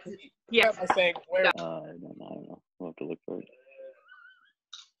 If you I guys- have to yeah. by saying where. I don't know. We'll have to look for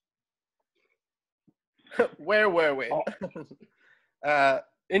it. Where were we?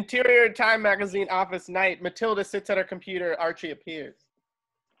 Interior Time Magazine office night. Matilda sits at her computer. Archie appears.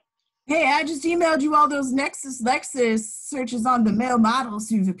 Hey, I just emailed you all those Lexus searches on the male models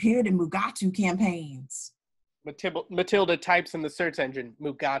who've appeared in Mugatu campaigns. Matilda types in the search engine,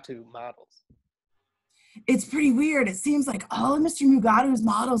 Mugatu models. It's pretty weird. It seems like all of Mr. Mugatu's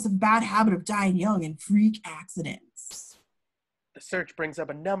models have a bad habit of dying young in freak accidents. The search brings up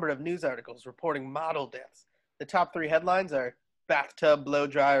a number of news articles reporting model deaths. The top 3 headlines are bathtub blow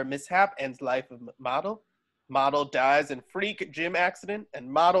dryer mishap ends life of model, model dies in freak gym accident, and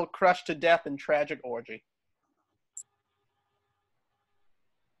model crushed to death in tragic orgy.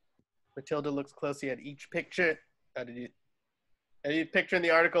 Matilda looks closely at each picture. At each picture in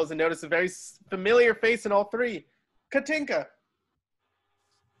the articles and notice a very familiar face in all 3. Katinka.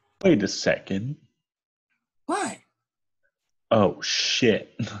 Wait a second. What? Oh,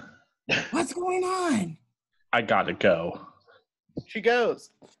 shit. What's going on? I gotta go. She goes.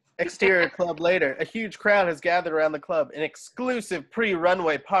 Exterior club later. A huge crowd has gathered around the club. An exclusive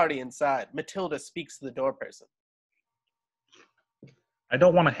pre-runway party inside. Matilda speaks to the door person. I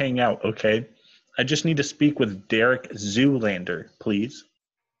don't want to hang out, okay? I just need to speak with Derek Zoolander, please.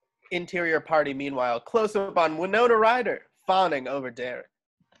 Interior party, meanwhile. Close up on Winona Ryder, fawning over Derek.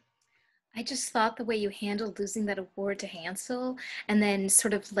 I just thought the way you handled losing that award to Hansel and then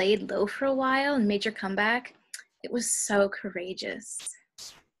sort of laid low for a while and made your comeback, it was so courageous.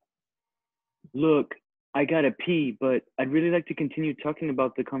 Look, I gotta pee, but I'd really like to continue talking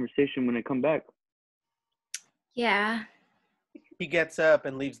about the conversation when I come back. Yeah. He gets up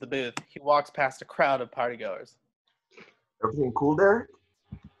and leaves the booth. He walks past a crowd of partygoers. Everything cool, Derek?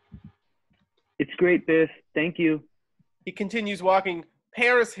 It's great, Biff. Thank you. He continues walking.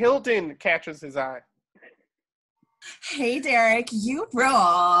 Paris Hilton catches his eye. Hey, Derek, you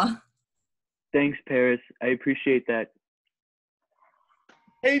roll. Thanks, Paris. I appreciate that.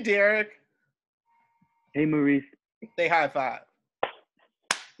 Hey, Derek. Hey, Maurice. They high five.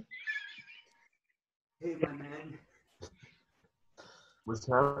 Hey, my man.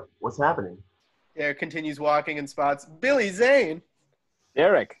 What's happening? Derek continues walking and spots Billy Zane.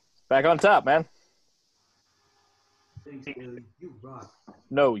 Derek, back on top, man. Thanks, Billy. You rock.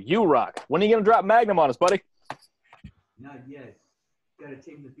 No, you rock. When are you going to drop Magnum on us, buddy? Not yet. Gotta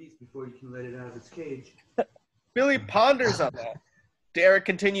tame the beast before you can let it out of its cage. Billy ponders on that. Derek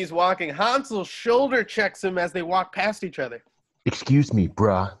continues walking. Hansel shoulder checks him as they walk past each other. Excuse me,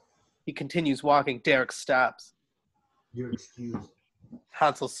 brah. He continues walking. Derek stops. You're excused.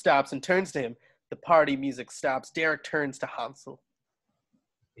 Hansel stops and turns to him. The party music stops. Derek turns to Hansel.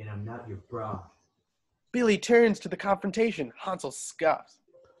 And I'm not your bra. Billy turns to the confrontation. Hansel scoffs.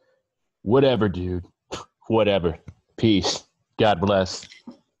 Whatever, dude. Whatever. Peace. God bless.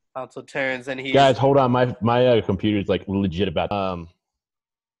 Hansel turns and he... Guys, hold on. My computer's like legit about...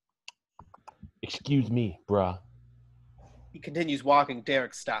 Excuse me, brah. He continues walking.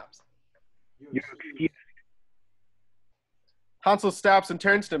 Derek stops. You're excused. Hansel stops and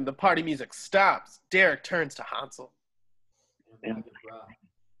turns to him. The party music stops. Derek turns to Hansel. And I'm not your bra.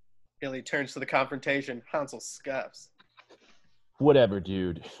 Billy turns to the confrontation. Hansel scoffs. Whatever,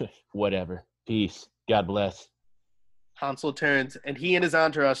 dude. Whatever. Peace. God bless. Hansel turns, and he and his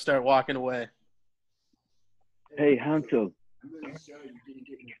entourage start walking away. Hey, Hansel. I'm really sorry you didn't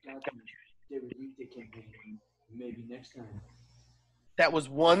get your documents. They released the campaign. Maybe next time. That was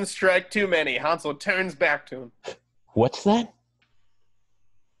one strike too many. Hansel turns back to him. What's that?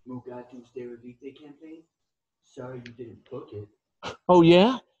 Mugatu's They Released the campaign? Sorry you didn't book it. Oh,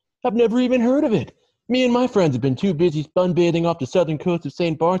 yeah? I've never even heard of it. Me and my friends have been too busy sunbathing off the southern coast of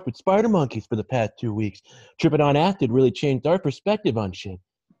St. Bart's with spider monkeys for the past 2 weeks. Tripping on acid really changed our perspective on shit.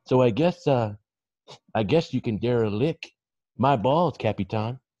 So I guess you can dare a lick my balls,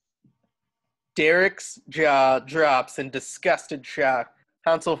 Capitan. Derek's jaw drops in disgusted shock.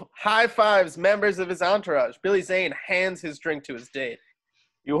 Hansel high-fives members of his entourage. Billy Zane hands his drink to his date.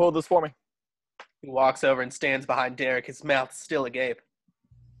 You hold this for me. He walks over and stands behind Derek, his mouth still agape.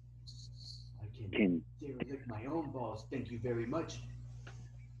 I can dare lick my own balls, thank you very much.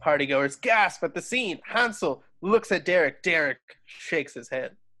 Partygoers gasp at the scene. Hansel looks at Derek. Derek shakes his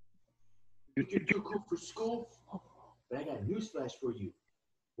head. You think you're cool for school? But I got a newsflash for you.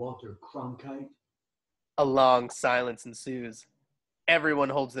 Walter Cronkite. A long silence ensues. Everyone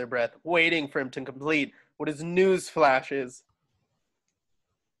holds their breath, waiting for him to complete what his news flash is.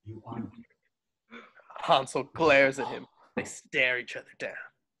 You aren't. Hansel glares at him. They stare each other down.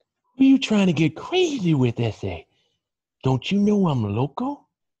 Who are you trying to get crazy with, S.A.? Don't you know I'm loco?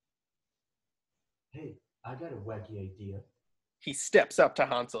 Hey, I got a wacky idea. He steps up to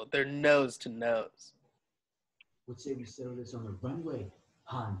Hansel. They're nose to nose. What say we settle this on the runway,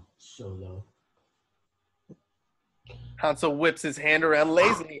 Han Solo? Hansel whips his hand around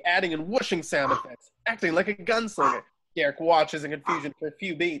lazily, adding and whooshing sound effects, acting like a gunslinger. Derek watches in confusion for a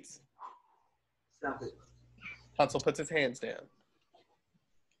few beats. Stop it. Hansel puts his hands down.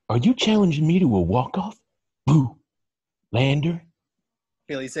 Are you challenging me to a walk-off? Boo. Lander?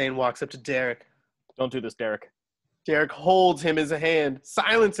 Billy Zane walks up to Derek. Don't do this, Derek. Derek holds him as a hand,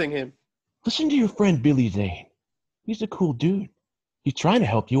 silencing him. Listen to your friend Billy Zane. He's a cool dude. He's trying to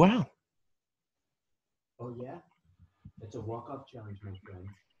help you out. Oh, yeah? It's a walk-off challenge, my friend.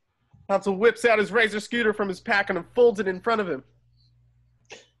 Hansel whips out his razor scooter from his pack and folds it in front of him.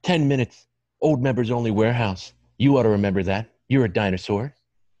 10 minutes. Old members only warehouse. You ought to remember that. You're a dinosaur.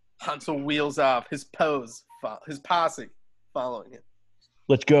 Hansel wheels off, his posse following him.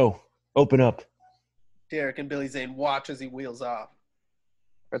 Let's go. Open up. Derek and Billy Zane watch as he wheels off.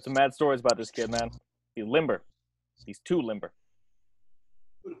 Heard some mad stories about this kid, man. He's limber. He's too limber.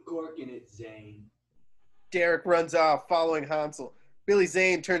 Put a cork in it, Zane. Derek runs off, following Hansel. Billy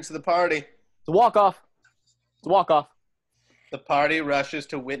Zane turns to the party. It's a walk-off. It's a walk-off. The party rushes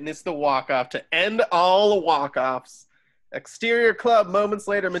to witness the walk-off to end all the walk-offs. Exterior club. Moments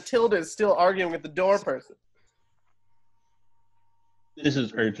later, Matilda is still arguing with the door person. This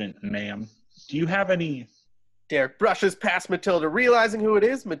is urgent, ma'am. Do you have any... Derek brushes past Matilda. Realizing who it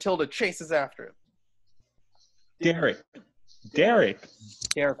is, Matilda chases after him. Derek. Derek.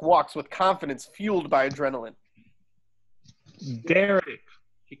 Derek walks with confidence, fueled by adrenaline. Derek.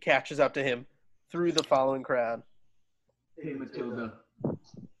 She catches up to him through the following crowd. Hey, Matilda.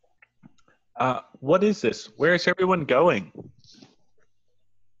 What is this? Where is everyone going?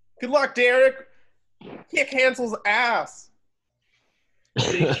 Good luck, Derek. Kick Hansel's ass.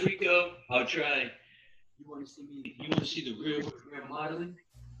 Thanks, Rico. I'll try. You want to see the real modeling?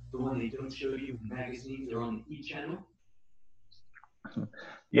 The one they don't show you in magazines or on the E-channel?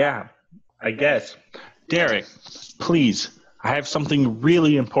 Yeah, I guess. Derek, please, I have something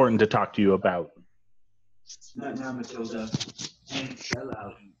really important to talk to you about. Not now, Matilda. Hansel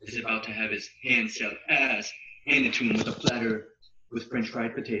out is about to have his Hansel ass handed to him with a platter with French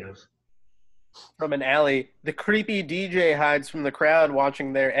fried potatoes. From an alley, the creepy DJ hides from the crowd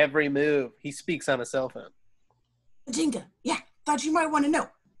watching their every move. He speaks on a cell phone. Katinka, yeah, thought you might want to know.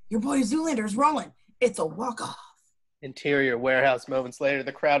 Your boy Zoolander's rolling. It's a walk-off. Interior warehouse. Moments later,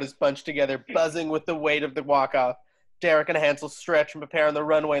 the crowd is bunched together, buzzing with the weight of the walk-off. Derek and Hansel stretch and prepare on the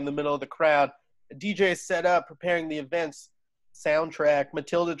runway in the middle of the crowd. A DJ is set up, preparing the event's soundtrack.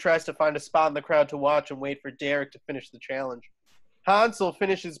 Matilda tries to find a spot in the crowd to watch and wait for Derek to finish the challenge. Hansel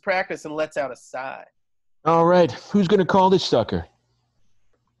finishes practice and lets out a sigh. All right, who's going to call this sucker?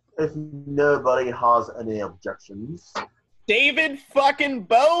 If nobody has any objections. David fucking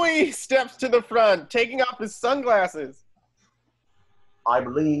Bowie steps to the front, taking off his sunglasses. I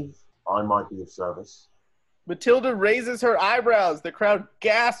believe I might be of service. Matilda raises her eyebrows. The crowd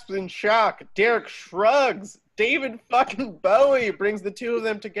gasps in shock. Derek shrugs. David fucking Bowie brings the two of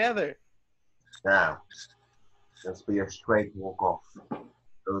them together. Now, let's be a straight walk-off.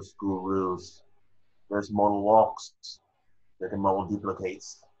 Those school rules. There's model walks. There's model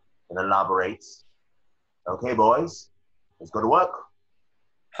duplicates and elaborates. Okay, boys, let's go to work.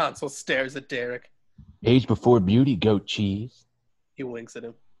 Hansel stares at Derek. Age before beauty, goat cheese. He winks at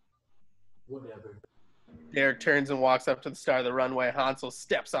him. Whatever. Derek turns and walks up to the start of the runway. Hansel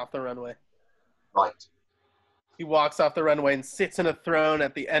steps off the runway. Right. He walks off the runway and sits in a throne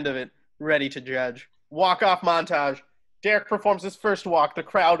at the end of it, ready to judge. Walk-off montage. Derek performs his first walk. The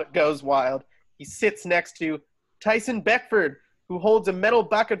crowd goes wild. He sits next to Tyson Beckford, who holds a metal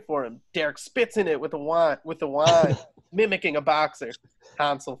bucket for him. Derek spits in it with the wine, mimicking a boxer.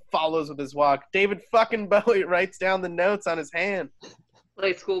 Hansel follows with his walk. David fucking Bowie writes down the notes on his hand.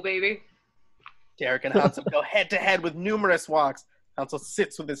 Play school, baby. Derek and Hansel go head-to-head with numerous walks. Hansel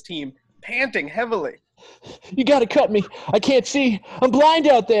sits with his team, panting heavily. You gotta cut me. I can't see. I'm blind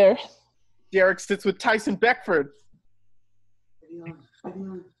out there. Derek sits with Tyson Beckford.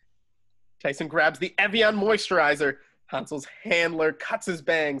 Tyson grabs the Evian moisturizer. Hansel's handler cuts his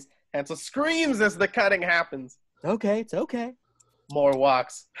bangs. Hansel screams as the cutting happens. It's okay. More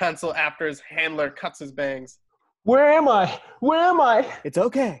walks. Hansel, after his handler, cuts his bangs. Where am I? It's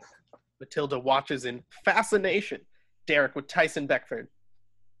okay. Matilda watches in fascination. Derek with Tyson Beckford.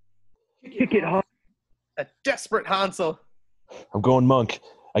 Kick it hard. A desperate Hansel. I'm going monk.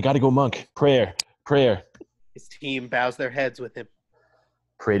 I gotta go monk. Prayer. His team bows their heads with him.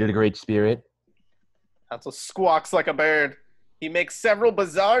 Pray to the Great Spirit. Hansel squawks like a bird. He makes several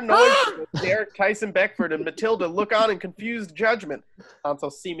bizarre noises. Derek, Tyson Beckford, and Matilda look on in confused judgment. Hansel,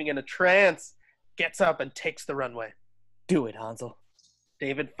 seeming in a trance, gets up and takes the runway. Do it, Hansel.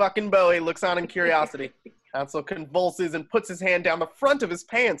 David fucking Bowie looks on in curiosity. Hansel convulses and puts his hand down the front of his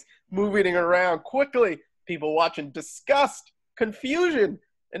pants, moving it around quickly. People watch in disgust, confusion,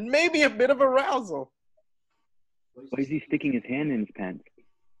 and maybe a bit of arousal. Why is he sticking his hand in his pants?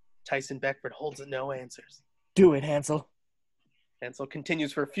 Tyson Beckford holds no answers. Do it, Hansel. Hansel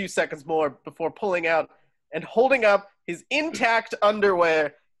continues for a few seconds more before pulling out and holding up his intact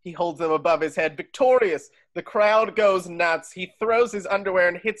underwear. He holds them above his head, victorious. The crowd goes nuts. He throws his underwear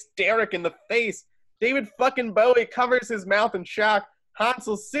and hits Derek in the face. David fucking Bowie covers his mouth in shock.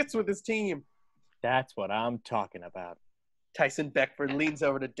 Hansel sits with his team. That's what I'm talking about. Tyson Beckford leans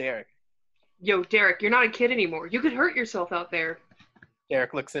over to Derek. Yo, Derek, you're not a kid anymore. You could hurt yourself out there.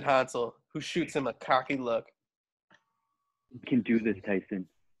 Derek looks at Hansel, who shoots him a cocky look. You can do this, Tyson.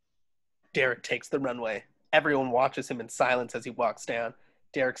 Derek takes the runway. Everyone watches him in silence as he walks down.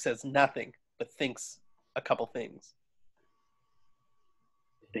 Derek says nothing, but thinks a couple things.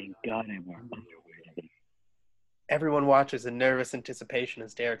 Thank God I wore underwear today. Everyone watches in nervous anticipation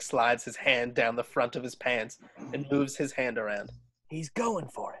as Derek slides his hand down the front of his pants and moves his hand around. He's going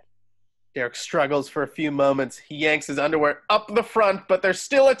for it. Derek struggles for a few moments. He yanks his underwear up the front, but they're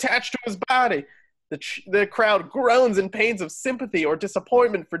still attached to his body. The crowd groans in pains of sympathy or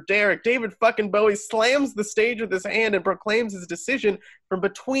disappointment for Derek. David fucking Bowie slams the stage with his hand and proclaims his decision from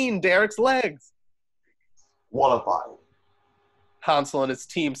between Derek's legs. Qualified. Hansel and his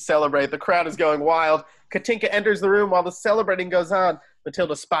team celebrate. The crowd is going wild. Katinka enters the room while the celebrating goes on.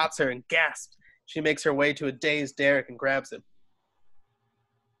 Matilda spots her and gasps. She makes her way to a dazed Derek and grabs him.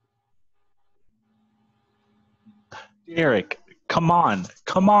 Derek, come on.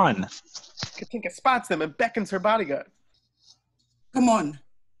 Katinka spots them and beckons her bodyguard. Come on.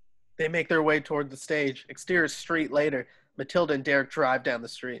 They make their way toward the stage. Exterior street later. Matilda and Derek drive down the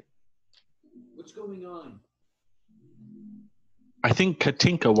street. What's going on? I think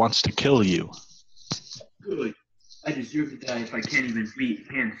Katinka wants to kill you. Good. I deserve to die if I can't even beat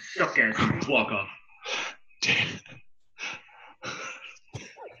and suck ass and walk off.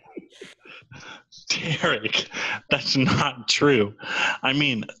 Derek, that's not true. I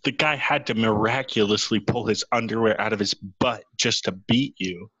mean, the guy had to miraculously pull his underwear out of his butt just to beat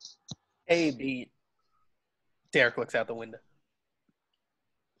you. A beat. Derek looks out the window.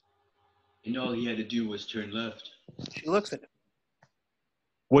 And all he had to do was turn left. She looks at him.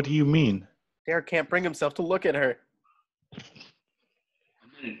 What do you mean? Derek can't bring himself to look at her. I'm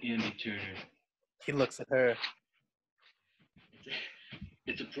not an Andy Turner. He looks at her.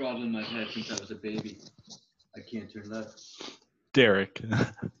 It's a problem I've had since I was a baby. I can't turn left. Derek,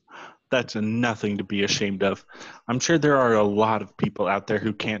 that's nothing to be ashamed of. I'm sure there are a lot of people out there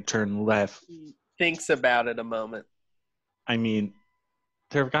who can't turn left. Thinks about it a moment. I mean,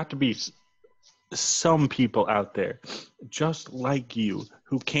 there have got to be some people out there just like you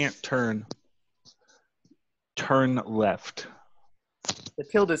who can't turn left.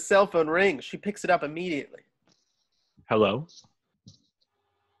 Matilda's cell phone rings. She picks it up immediately. Hello?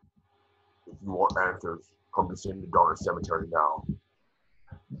 If you want answers, come to St. Daughter Cemetery now.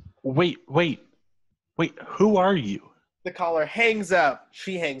 Wait, who are you? The caller hangs up.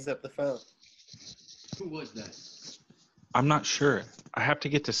 She hangs up the phone. Who was that? I'm not sure. I have to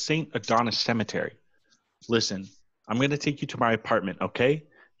get to St. Adonis Cemetery. Listen, I'm going to take you to my apartment, okay?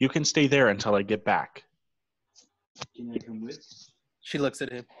 You can stay there until I get back. Can I come with? She looks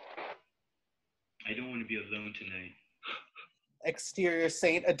at him. I don't want to be alone tonight. Exterior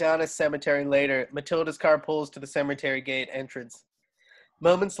St. Adonis Cemetery later. Matilda's car pulls to the cemetery gate entrance.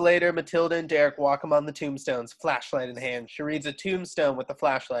 Moments later, Matilda and Derek walk among the tombstones, flashlight in hand. She reads a tombstone with the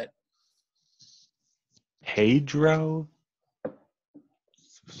flashlight. Pedro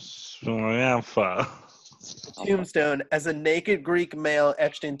Srafa. Tombstone has a naked Greek male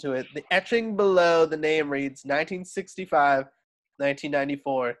etched into it. The etching below the name reads 1965,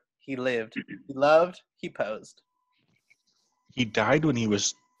 1994. He lived. He loved. He posed. He died when he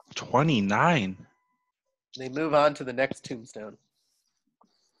was 29. They move on to the next tombstone.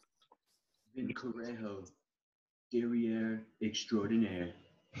 Vincorejo, derriere extraordinaire.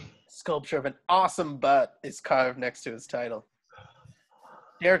 Sculpture of an awesome butt is carved next to his title.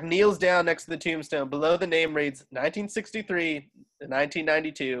 Derek kneels down next to the tombstone. Below the name reads 1963 to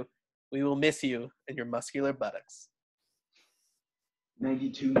 1992. We will miss you and your muscular buttocks.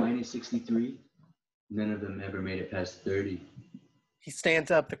 92 minus 63. None of them ever made it past 30. He stands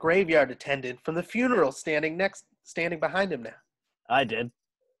up. The graveyard attendant from the funeral standing behind him now. I did.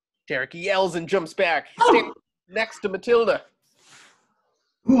 Derek yells and jumps back. He stands next to Matilda.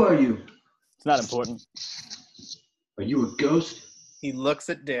 Who are you? It's not important. Are you a ghost? He looks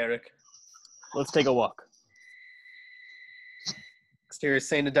at Derek. Let's take a walk. Exterior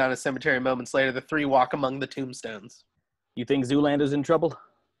St. Adonis Cemetery. Moments later, the three walk among the tombstones. You think Zoolander's in trouble?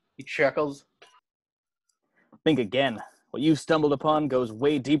 He chuckles. Think again. What you've stumbled upon goes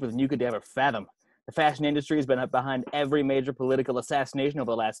way deeper than you could ever fathom. The fashion industry has been up behind every major political assassination over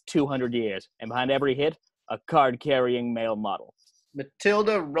the last 200 years. And behind every hit, a card-carrying male model.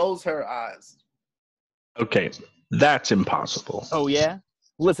 Matilda rolls her eyes. Okay, that's impossible. Oh, yeah?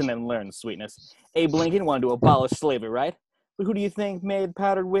 Listen and learn, sweetness. Abe Lincoln wanted to abolish slavery, right? But who do you think made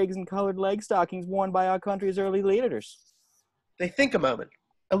powdered wigs and colored leg stockings worn by our country's early leaders? They think a moment.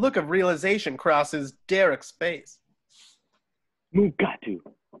 A look of realization crosses Derek's face. Mugatu.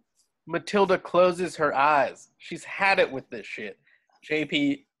 Matilda closes her eyes. She's had it with this shit.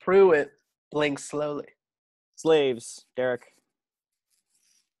 JP Pruitt blinks slowly. Slaves, Derek.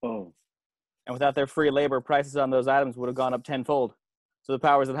 Oh. And without their free labor, prices on those items would have gone up tenfold. So the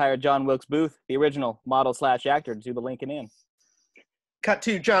powers that hired John Wilkes Booth, the original model/actor, to do the Lincoln Inn. Cut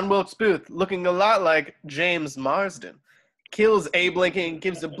to John Wilkes Booth, looking a lot like James Marsden. Kills Abe Lincoln and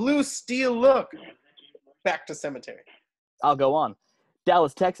gives a blue steel look. Back to cemetery. I'll go on.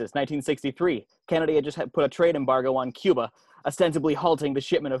 Dallas, Texas, 1963. Kennedy had just put a trade embargo on Cuba, ostensibly halting the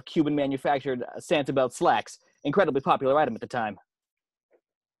shipment of Cuban-manufactured Santabelt slacks, incredibly popular item at the time.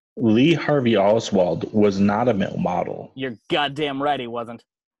 Lee Harvey Oswald was not a male model. You're goddamn right he wasn't.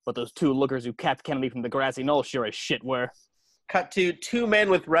 But those two lookers who capped Kennedy from the grassy knoll sure as shit were. Cut to two men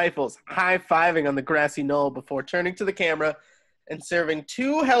with rifles high-fiving on the grassy knoll before turning to the camera and serving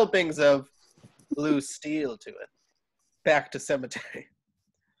two helpings of blue steel to it. Back to cemetery.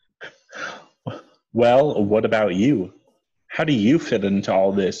 Well, what about you? How do you fit into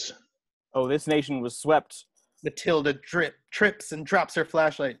all this? Oh, this nation was swept. Matilda trips and drops her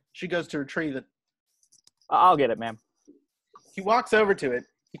flashlight. She goes to retrieve it. I'll get it, ma'am. He walks over to it.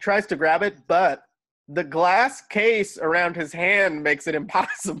 He tries to grab it, but the glass case around his hand makes it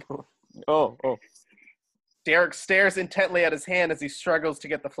impossible. Oh. Derek stares intently at his hand as he struggles to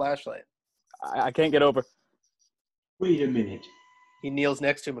get the flashlight. I can't get over. Wait a minute. He kneels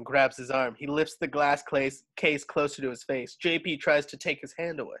next to him and grabs his arm. He lifts the glass case closer to his face. JP tries to take his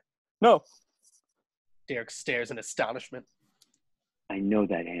hand away. No. Derek stares in astonishment. I know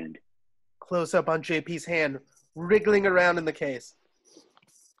that hand. Close up on JP's hand, wriggling around in the case.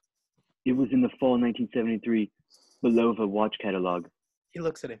 It was in the fall 1973 Belova watch catalog. He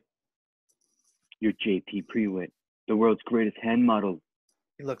looks at him. You're JP Prewitt, the world's greatest hand model.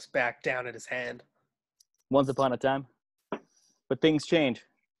 He looks back down at his hand. Once upon a time. But things change.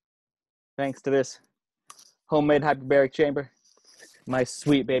 Thanks to this homemade hyperbaric chamber, my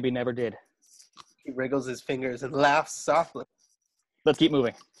sweet baby never did. He wriggles his fingers and laughs softly. Let's keep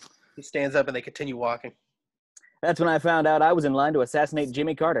moving. He stands up and they continue walking. That's when I found out I was in line to assassinate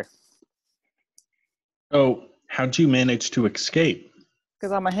Jimmy Carter. Oh, how'd you manage to escape?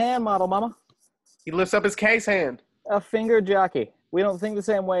 Because I'm a hand model, mama. He lifts up his case hand. A finger jockey. We don't think the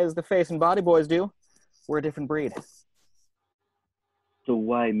same way as the face and body boys do. We're a different breed. So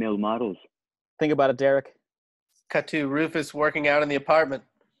why male models? Think about it, Derek. Cut to Rufus working out in the apartment.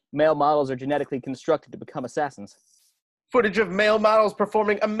 Male models are genetically constructed to become assassins. Footage of male models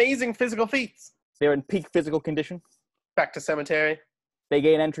performing amazing physical feats. They're in peak physical condition. Back to cemetery. They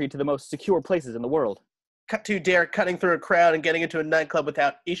gain entry to the most secure places in the world. Cut to Derek cutting through a crowd and getting into a nightclub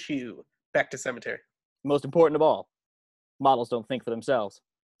without issue. Back to cemetery. Most important of all, models don't think for themselves.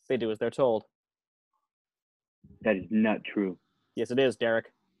 They do as they're told. That is not true. Yes, it is,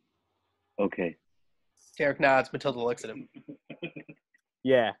 Derek. Okay. Derek nods. Matilda looks at him.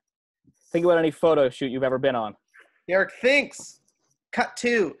 Yeah. Think about any photo shoot you've ever been on. Derek thinks. Cut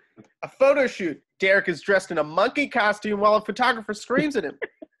to a photo shoot. Derek is dressed in a monkey costume while a photographer screams at him.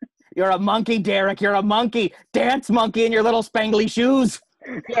 You're a monkey, Derek. You're a monkey. Dance monkey in your little spangly shoes.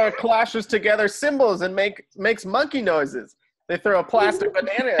 Derek clashes together cymbals and makes monkey noises. They throw a plastic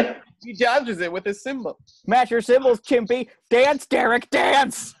banana at him. He dodges it with his cymbal. Match your cymbals, chimpy. Dance, Derek,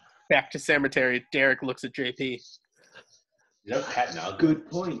 dance. Back to cemetery. Derek looks at JP. Yep, Pat, now good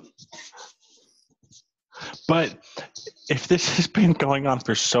point. But if this has been going on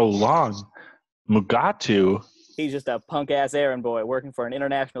for so long, Mugatu... He's just a punk-ass errand boy working for an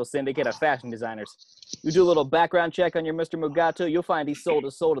international syndicate of fashion designers. You do a little background check on your Mr. Mugatu, you'll find he sold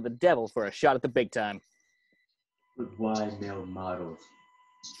his soul to the devil for a shot at the big time. But why male models?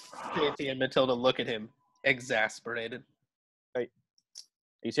 JP and Matilda look at him, exasperated. Are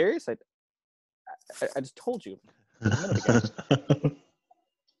you serious? I just told you a minute ago.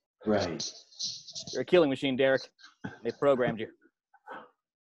 Right. You're a killing machine, Derek. They programmed you.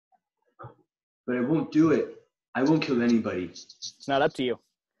 But I won't do it. I won't kill anybody. It's not up to you.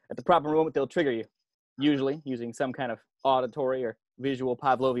 At the proper moment, they'll trigger you, usually using some kind of auditory or visual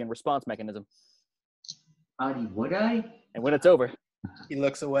Pavlovian response mechanism. Audie, would I? And when it's over... He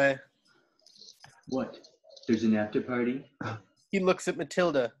looks away. What? There's an after party? He looks at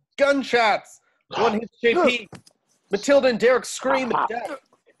Matilda. Gunshots! One hits JP. Matilda and Derek scream at death.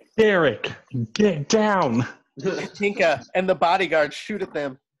 Derek, get down. Katinka and the bodyguard shoot at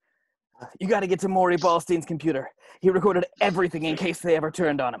them. You got to get to Maury Ballstein's computer. He recorded everything in case they ever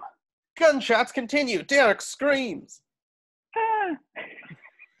turned on him. Gunshots continue. Derek screams.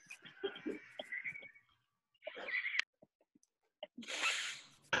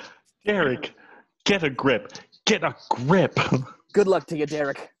 Derek, get a grip. Get a grip. Good luck to you,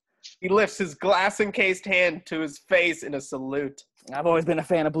 Derek. He lifts his glass-encased hand to his face in a salute. I've always been a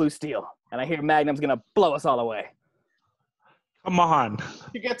fan of Blue Steel, and I hear Magnum's going to blow us all away. Come on.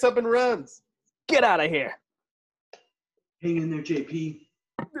 He gets up and runs. Get out of here. Hang in there, JP.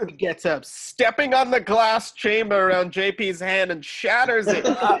 He gets up, stepping on the glass chamber around JP's hand and shatters it.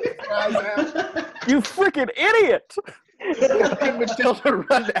 You freaking idiot! And Matilda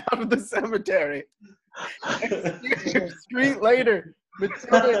run out of the cemetery. Street later,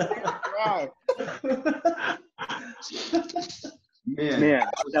 Matilda drive. Man,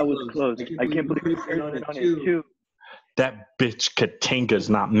 that was close. I can't believe you turned on it too. That bitch Katinka's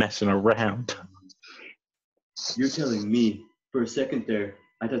not messing around. You're telling me. For a second there,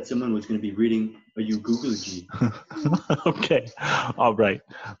 I thought someone was going to be reading a you Google G. Okay. All right.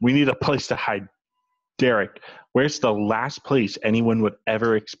 We need a place to hide. Derek, where's the last place anyone would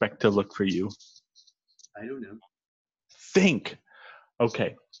ever expect to look for you? I don't know. Think.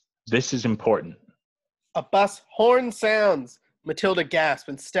 Okay. This is important. A bus horn sounds. Matilda gasps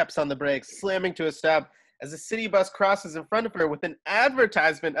and steps on the brakes, slamming to a stop as a city bus crosses in front of her with an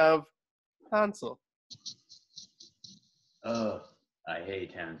advertisement of Hansel. Oh, I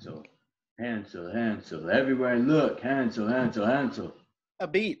hate Hansel. Hansel, Hansel. Everywhere I look, Hansel, Hansel, Hansel. A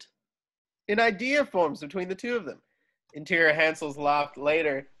beat. An idea forms between the two of them. Interior Hansel's loft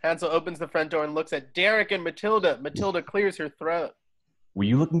later. Hansel opens the front door and looks at Derek and Matilda. Matilda clears her throat. Were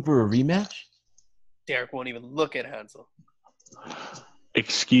you looking for a rematch? Derek won't even look at Hansel.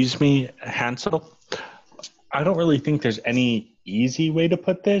 Excuse me, Hansel? I don't really think there's any easy way to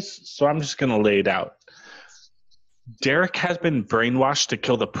put this, so I'm just going to lay it out. Derek has been brainwashed to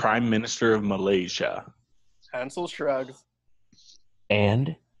kill the Prime Minister of Malaysia. Hansel shrugs.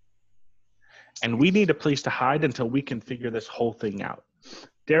 And we need a place to hide until we can figure this whole thing out.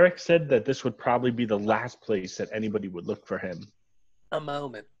 Derek said that this would probably be the last place that anybody would look for him. A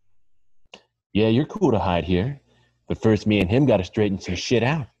moment. Yeah, you're cool to hide here. But first, me and him got to straighten some shit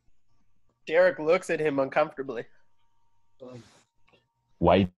out. Derek looks at him uncomfortably.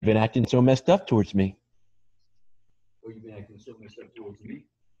 Why you been acting so messed up towards me? Or you been acting so messed up towards me?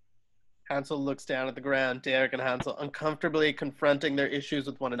 Hansel looks down at the ground, Derek and Hansel uncomfortably confronting their issues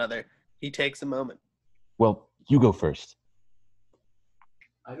with one another. He takes a moment. Well, you go first.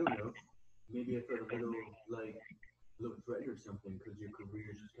 I don't know. Maybe I felt a little threat or something because your career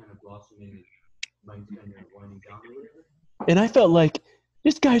is just kind of blossoming and mine's kind of winding down or whatever. And I felt like,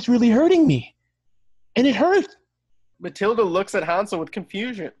 this guy's really hurting me. And it hurt. Matilda looks at Hansel with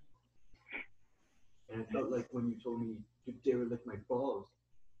confusion. And I felt like when you told me to dare lick my balls,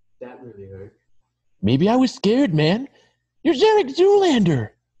 that really hurt. Maybe I was scared, man. You're Derek Zoolander.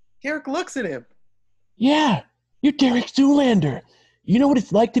 Derek looks at him. Yeah, you're Derek Zoolander. You know what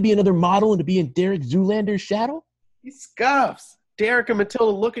it's like to be another model and to be in Derek Zoolander's shadow? He scoffs. Derek and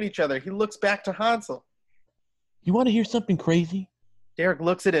Matilda look at each other. He looks back to Hansel. You want to hear something crazy? Derek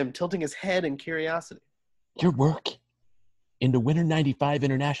looks at him, tilting his head in curiosity. Your work in the Winter 95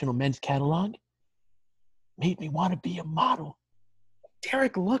 International Men's Catalog made me want to be a model.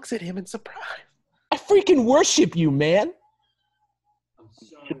 Derek looks at him in surprise. I freaking worship you, man. I'm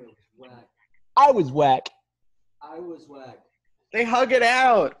sorry, I was whack. I was whack. I was whack. They hug it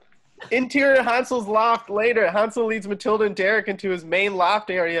out. Interior Hansel's loft later. Hansel leads Matilda and Derek into his main loft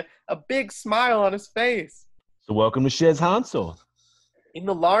area, a big smile on his face. So welcome to Chez Hansel. In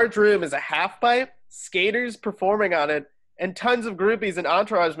the large room is a half pipe, skaters performing on it, and tons of groupies and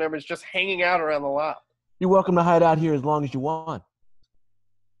entourage members just hanging out around the loft. You're welcome to hide out here as long as you want.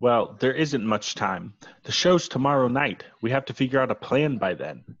 Well, there isn't much time. The show's tomorrow night. We have to figure out a plan by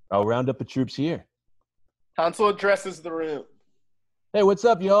then. I'll round up the troops here. Hansel addresses the room. Hey, what's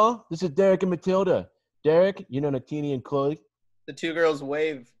up, y'all? This is Derek and Matilda. Derek, you know Natalie and Chloe. The two girls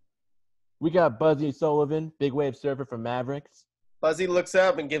wave. We got Buzzy Sullivan, big wave surfer from Mavericks. Buzzy looks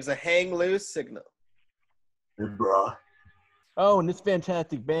up and gives a hang loose signal. Hey, brah. Oh, and this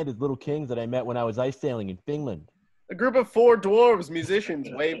fantastic band is Little Kings that I met when I was ice sailing in Finland. A group of 4 dwarves musicians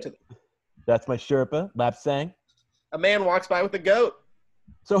wave to them. That's my Sherpa, Lapsang. A man walks by with a goat.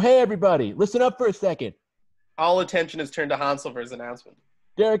 So hey, everybody, listen up for a second. All attention is turned to Hansel for his announcement.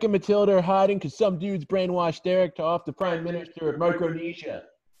 Derek and Matilda are hiding because some dudes brainwashed Derek to off the Prime Minister of Micronesia.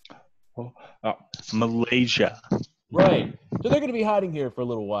 Malaysia. Right. So they're going to be hiding here for a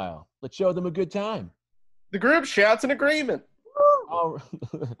little while. Let's show them a good time. The group shouts in agreement.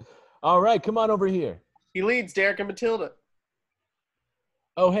 All right, come on over here. He leads Derek and Matilda.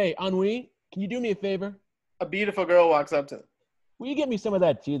 Oh, hey, Ennui, can you do me a favor? A beautiful girl walks up to them. Will you get me some of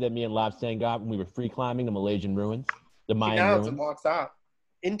that tea that me and Lapsang got when we were free climbing the Malaysian ruins? The He Mayan nods ruins? and walks off.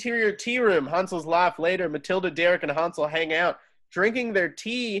 Interior tea room. Hansel's loft later. Matilda, Derek, and Hansel hang out, drinking their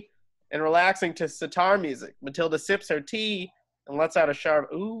tea and relaxing to sitar music. Matilda sips her tea and lets out a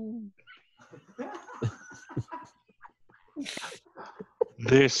sharp ooh.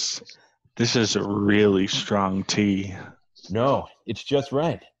 This is really strong tea. No, it's just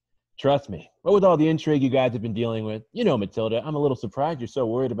right. Trust me. What with all the intrigue you guys have been dealing with, you know, Matilda, I'm a little surprised you're so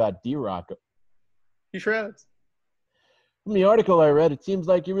worried about D-Rock. He shrugs. From the article I read, it seems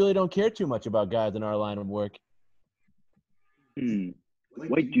like you really don't care too much about guys in our line of work.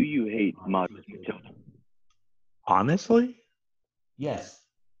 Why do you hate models, Matilda? Honestly? Yes.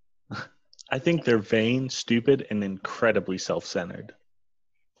 I think they're vain, stupid, and incredibly self-centered.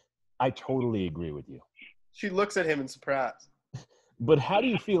 I totally agree with you. She looks at him in surprise. But how do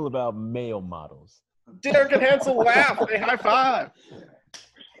you feel about male models? Derek and Hansel laugh. They high five.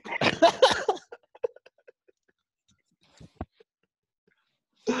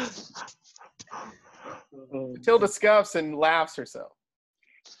 Matilda scuffs and laughs herself.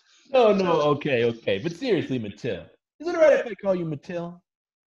 No, okay. But seriously, Matil, is it all right if I call you Matil?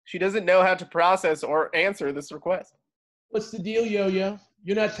 She doesn't know how to process or answer this request. What's the deal, Yo-Yo?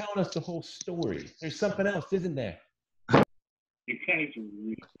 You're not telling us the whole story. There's something else, isn't there? You guys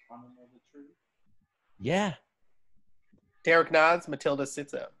really want to know the truth? Yeah. Derek nods. Matilda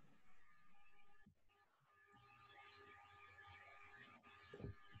sits up.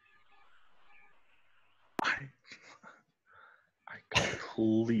 I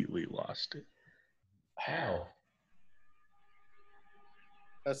completely lost it. How?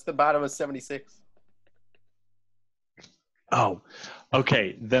 That's the bottom of 76. Oh,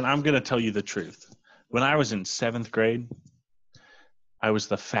 okay. Then I'm going to tell you the truth. When I was in 7th grade, I was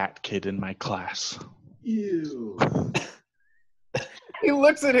the fat kid in my class. Ew. He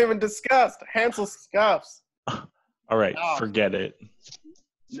looks at him in disgust. Hansel scoffs. All right, forget it.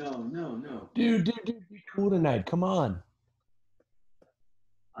 No. Dude, be cool tonight. Come on.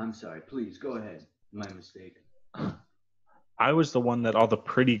 I'm sorry. Please, go ahead. My mistake. I was the one that all the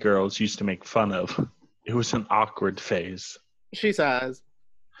pretty girls used to make fun of. It was an awkward phase. She sighs.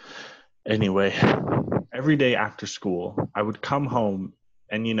 Anyway, every day after school, I would come home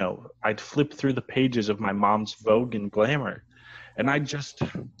and, I'd flip through the pages of my mom's Vogue and Glamour. And I'd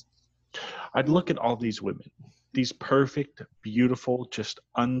look at all these women, these perfect, beautiful, just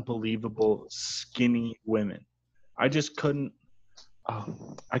unbelievable, skinny women. I just couldn't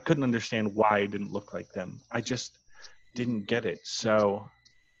understand why I didn't look like them. I just didn't get it. So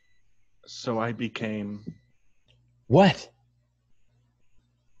I became... What?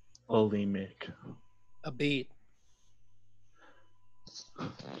 Bulimic. A beat.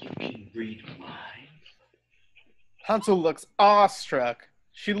 You can read mine. Hansel looks awestruck.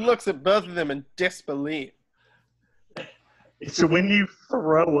 She looks at both of them in disbelief. It's when you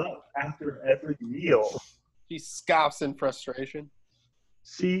throw up after every meal. She scoffs in frustration.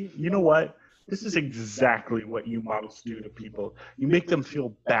 See, you know what? This is exactly what you moms do to people. You make them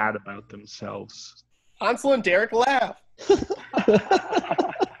feel bad about themselves. Hansel and Derek laugh.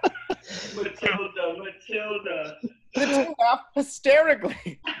 Matilda. The two laugh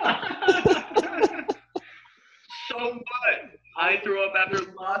hysterically. So what? I throw up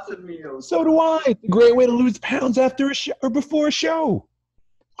after lots of meals. So do I. It's a great way to lose pounds after a show or before a show.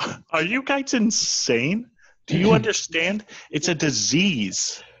 Are you guys insane? Do you understand? It's a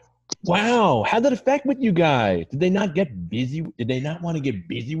disease. Wow. How'd that affect with you guys? Did they not get busy? Did they not want to get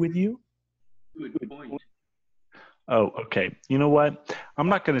busy with you? Good point. Oh, okay. You know what? I'm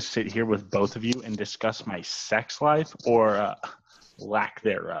not going to sit here with both of you and discuss my sex life or lack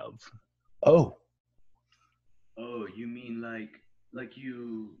thereof. Oh. Oh, you mean like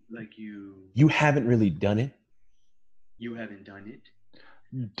you. You haven't really done it? You haven't done it?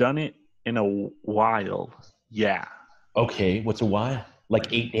 Done it in a while. Yeah. Okay. What's a while?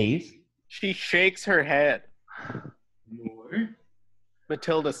 Like 8 days? She shakes her head. More?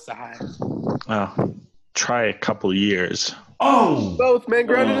 Matilda sighs. Oh, try a couple years. Oh! Both men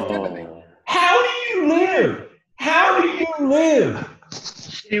grunted in sympathy. How do you live? How do you live?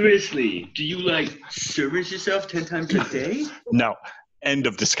 Seriously, do you service yourself 10 times a day? No. End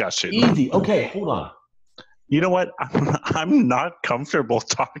of discussion. Easy. Okay, hold on. You know what? I'm not comfortable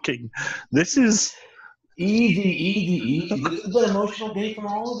talking. This is... Easy. This is an emotional day for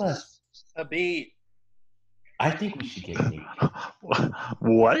all of us. A beat. I think we should get tea.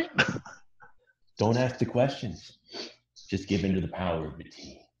 What? Don't ask the questions. Just give in to the power of the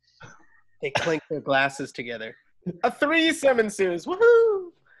tea. They clink their glasses together. A threesome ensues.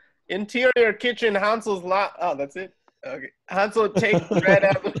 Woohoo! Interior kitchen. Hansel's Oh, that's it. Okay. Hansel takes bread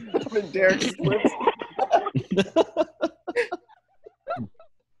out of the oven. Derek slips.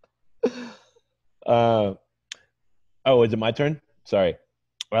 Is it my turn? Sorry.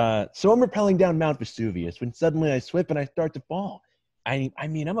 So I'm rappelling down Mount Vesuvius when suddenly I slip and I start to fall. I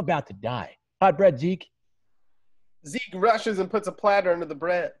mean, I'm about to die. Hot bread, Zeke. Zeke rushes and puts a platter under the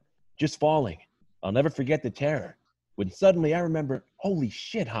bread. Just falling. I'll never forget the terror. When suddenly I remember, holy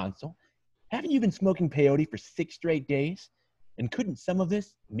shit, Hansel. Haven't you been smoking peyote for 6 straight days? And couldn't some of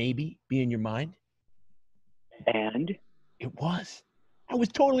this maybe be in your mind? And? It was. I was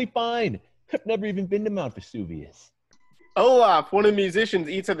totally fine. I've never even been to Mount Vesuvius. Olaf, one of the musicians,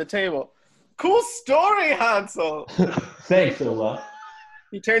 eats at the table. Cool story, Hansel. Thanks, Olaf.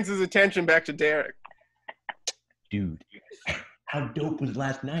 He turns his attention back to Derek. Dude, how dope was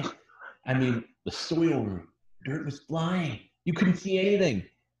last night? I mean, the soil room, dirt was flying. You couldn't see anything.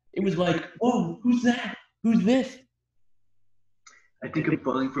 It was like, whoa, who's that? Who's this? I think I'm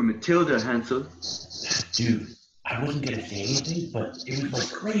falling for Matilda, Hansel. Dude, I wasn't going to say anything, but it was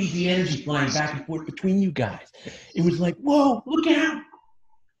like crazy energy flying back and forth between you guys. It was like, whoa, look out.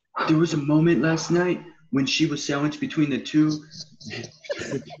 There was a moment last night when she was sandwiched between the two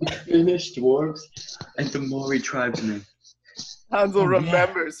Finnish dwarves and the Maori tribesmen. Hansel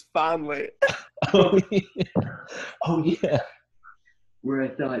remembers fondly. Oh, yeah. Where I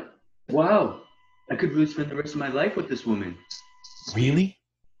thought, wow, I could really spend the rest of my life with this woman. Really?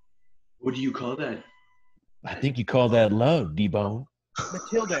 What do you call that? I think you call that love, D-Bone.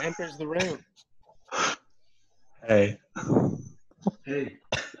 Matilda enters the room. Hey. Hey,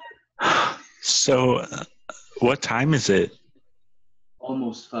 So, what time is it?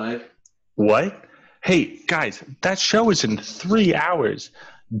 almost 5. What? Hey, guys, that show is in 3 hours.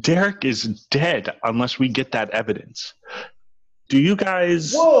 Derek is dead unless we get that evidence. Do you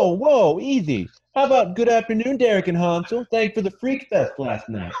guys... Whoa, easy. How about good afternoon, Derek and Hansel? Thanks for the Freak Fest last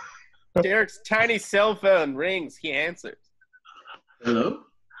night. Derek's tiny cell phone rings. He answers. Hello?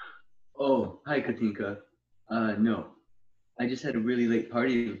 Oh, hi, Katinka. No. I just had a really late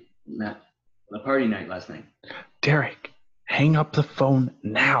party night last night. Derek, hang up the phone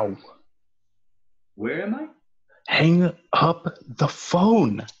now. Where am I? Hang up the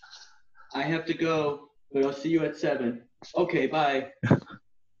phone. I have to go, but I'll see you at 7. Okay, bye.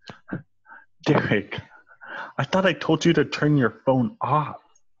 Derek, I thought I told you to turn your phone off.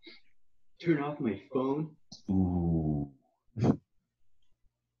 Turn off my phone? Ooh.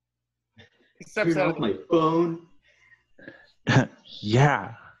 Turn off my phone?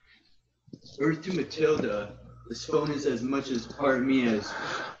 Yeah. Earth to Matilda. This phone is as much as part of me as...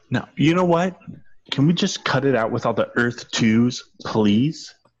 Now, you know what? Can we just cut it out with all the Earth 2s,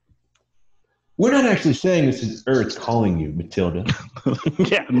 please? We're not actually saying this is Earth calling you, Matilda.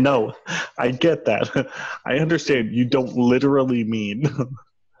 Yeah, no, I get that. I understand you don't literally mean.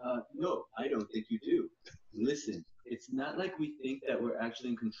 No, I don't think you do. Listen, it's not like we think that we're actually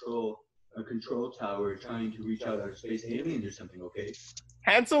in a control tower trying to reach out our space aliens or something, okay?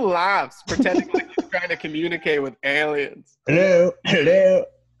 Hansel laughs, pretending like he's trying to communicate with aliens. Hello.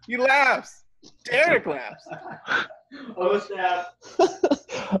 He laughs. Derek laughs. Oh, snap.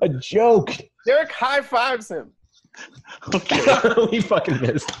 A joke. Derek high fives him. Okay. We fucking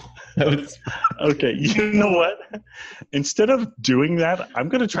missed. Okay, you know what? Instead of doing that, I'm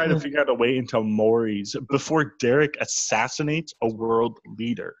going to try to figure out a way into Maury's before Derek assassinates a world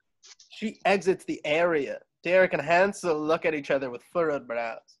leader. She exits the area. Derek and Hansel look at each other with furrowed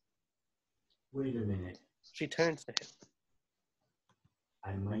brows. Wait a minute. She turns to him.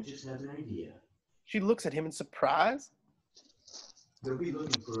 I might just have an idea. She looks at him in surprise. They'll be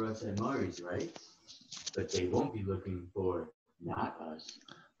looking for us at Maury's, right? But they won't be looking for not us.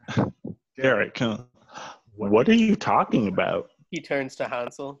 Derek, what are you talking about? He turns to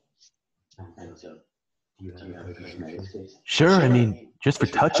Hansel. Hansel, do you have a cosmetics case? Sure, I mean, just for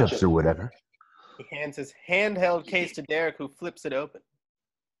touch-ups or whatever. He hands his handheld case to Derek, who flips it open.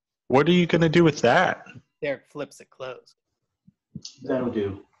 What are you going to do with that? Derek flips it closed. That'll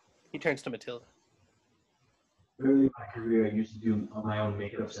do. He turns to Matilda. Early in my career, I used to do my own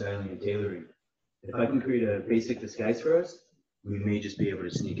makeup styling and tailoring. If I can create a basic disguise for us, we may just be able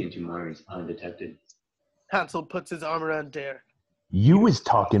to sneak into Maury's undetected. Hansel puts his arm around Derek. You was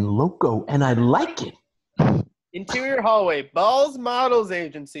talking loco, and I like it. Interior hallway, Ball's Models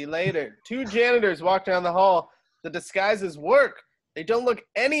Agency. Later, 2 janitors walk down the hall. The disguises work. They don't look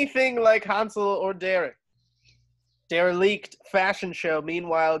anything like Hansel or Derek. Derelict fashion show.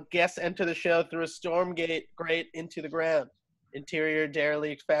 Meanwhile, guests enter the show through a storm grate into the ground. Interior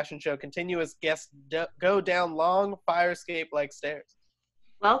derelict fashion show continuous. Guests go down long fire escape-like stairs.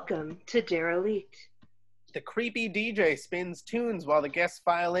 Welcome to Derelict. The creepy DJ spins tunes while the guests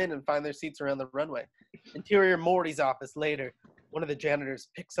file in and find their seats around the runway. Interior Morty's office. Later, one of the janitors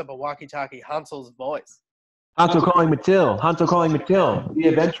picks up a walkie-talkie. Hansel's voice. Hansel calling Matilda. Hansel calling Matilda. We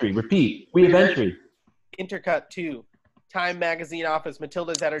have entry. Repeat. We have entry. Intercut 2. Time magazine office.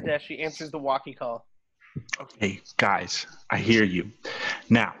 Matilda's at her desk. She answers the walkie call. Okay, guys, I hear you.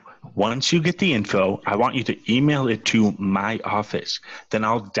 Now, once you get the info, I want you to email it to my office. Then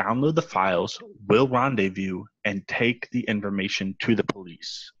I'll download the files, we'll rendezvous, and take the information to the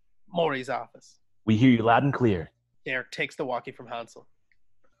police. Maury's office. We hear you loud and clear. Derek takes the walkie from Hansel.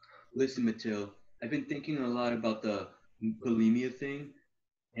 Listen, Matilda, I've been thinking a lot about the bulimia thing,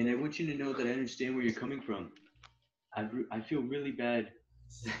 and I want you to know that I understand where you're coming from. I feel really bad.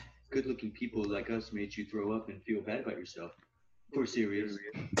 Good-looking people like us made you throw up and feel bad about yourself. Poor serious.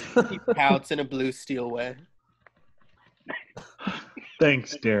 He pouts in a blue steel way.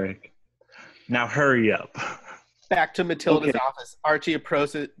 Thanks, Derek. Now hurry up. Back to Matilda's office. Archie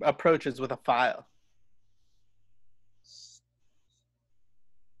approaches with a file.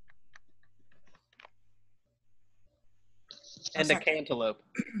 And a cantaloupe.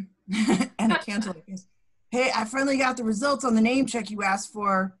 And a cantaloupe. Hey, I finally got the results on the name check you asked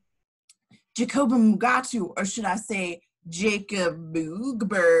for. Jacob Mugatu, or should I say Jacob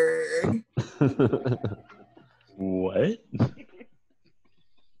Boogberg. What?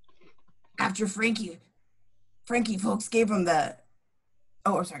 After Frankie folks gave him the...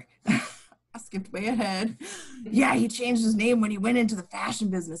 Oh, sorry. I skipped way ahead. Yeah, he changed his name when he went into the fashion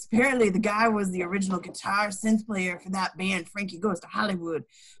business. Apparently, the guy was the original guitar synth player for that band, Frankie Goes to Hollywood.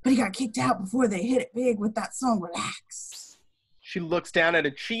 But he got kicked out before they hit it big with that song, Relax. She looks down at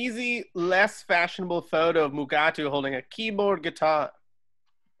a cheesy, less fashionable photo of Mugatu holding a keyboard guitar.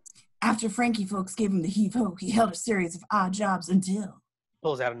 After Frankie folks gave him the heave-ho, he held a series of odd jobs until...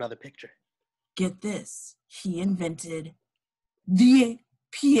 Pulls out another picture. Get this. He invented the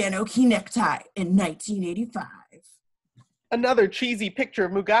piano key necktie in 1985. Another cheesy picture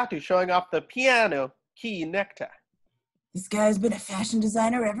of Mugatu showing off the piano key necktie. This guy's been a fashion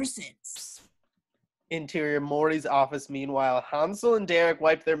designer ever since. Interior Morty's office, meanwhile, Hansel and Derek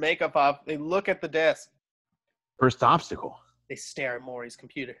wipe their makeup off. They look at the desk. First obstacle. They stare at Morty's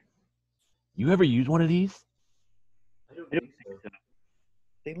computer. You ever use one of these? I don't think so.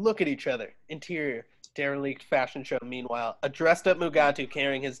 They look at each other. Interior, derelict fashion show, meanwhile. A dressed-up Mugatu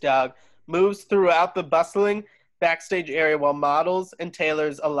carrying his dog moves throughout the bustling backstage area while models and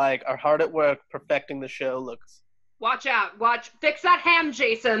tailors alike are hard at work perfecting the show looks. Watch out. Watch. Fix that ham,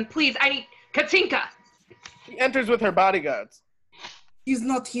 Jason. Please, I need... Katinka! She enters with her bodyguards. He's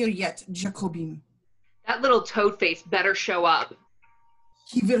not here yet, Jacobin. That little toad face better show up.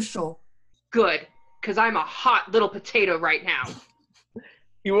 He will show. Good, because I'm a hot little potato right now.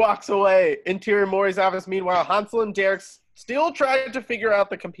 He walks away. Interior Maury's office, meanwhile, Hansel and Derek still try to figure out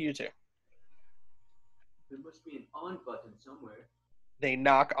the computer. There must be an on button somewhere. They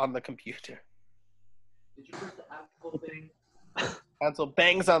knock on the computer. Did you press the Apple thing? Hansel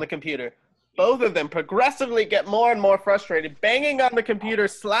bangs on the computer. Both of them progressively get more and more frustrated, banging on the computer,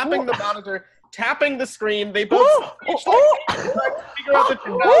 slapping the monitor, tapping the screen. They both figure out the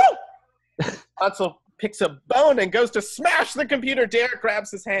truth. Hansel picks a bone and goes to smash the computer. Derek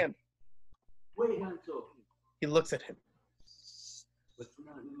grabs his hand. Wait, Hansel. He looks at him. Let's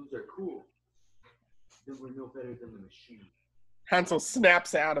not lose our cool. Then we're no better than the machine. Hansel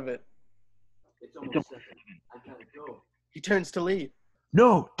snaps out of it. It's almost 7. I gotta go. He turns to leave.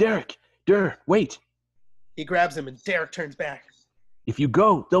 No, Derek. Wait. He grabs him and Derek turns back. If you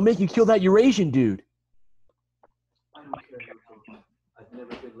go, they'll make you kill that Eurasian dude. I don't care, Hansel. I've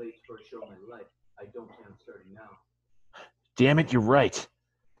never been late for a show in my life. I don't care I'm starting now. Damn it, you're right.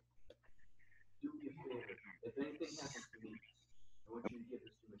 Do me a favor. If anything happens to me, I want you to give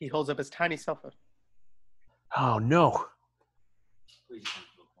this to me. He holds up his tiny cell phone. Oh, no. Please,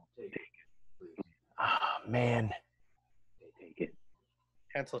 Hansel, take it. Please. Ah, man. Take it.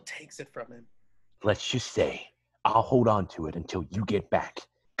 Hansel takes it from him. Let's just say I'll hold on to it until you get back.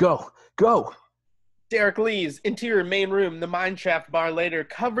 Go. Derek leaves. Interior main room, the Mineshaft bar later.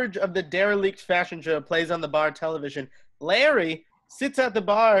 Coverage of the derelict fashion show plays on the bar television. Larry sits at the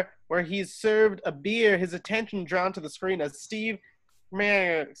bar where he's served a beer, his attention drawn to the screen as Steve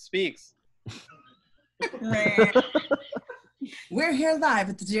speaks. We're here live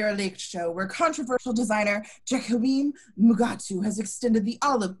at the Derelict Show, where controversial designer Jacobin Mugatu has extended the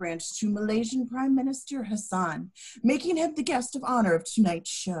olive branch to Malaysian Prime Minister Hassan, making him the guest of honor of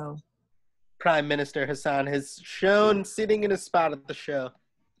tonight's show. Prime Minister Hassan has shown sitting in a spot at the show.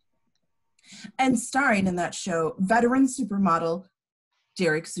 And starring in that show, veteran supermodel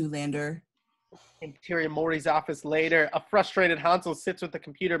Derek Zoolander. Interior Morty's office later. A frustrated Hansel sits with the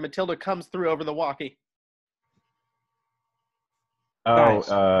computer. Matilda comes through over the walkie. Guys,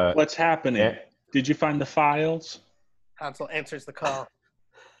 what's happening? Did you find the files? Hansel answers the call.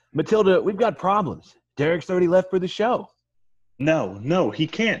 Matilda, we've got problems. Derek's already left for the show. No, he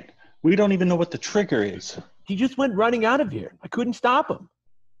can't. We don't even know what the trigger is. He just went running out of here. I couldn't stop him.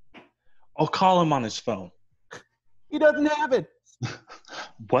 I'll call him on his phone. He doesn't have it.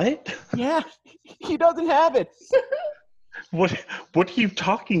 What? Yeah, he doesn't have it. What are you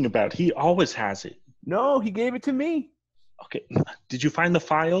talking about? He always has it. No, he gave it to me. Okay, did you find the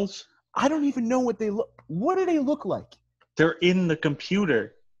files? I don't even know what they look. What do they look like? They're in the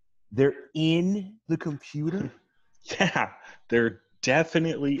computer. They're in the computer? Yeah, they're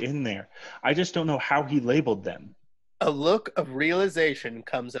definitely in there. I just don't know how he labeled them. A look of realization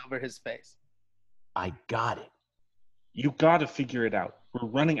comes over his face. I got it. You gotta figure it out. We're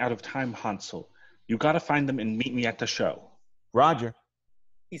running out of time, Hansel. You gotta find them and meet me at the show. Roger.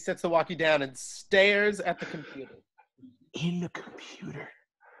 He sets the walkie down and stares at the computer. In the computer.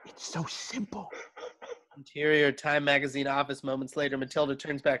 It's so simple. Interior Time Magazine office. Moments later, Matilda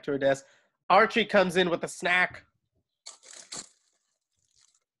turns back to her desk. Archie comes in with a snack.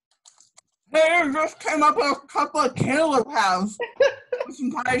 Hey, just came up with a couple of killer pals. With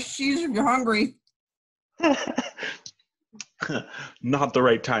some cottage cheese if you're hungry. Not the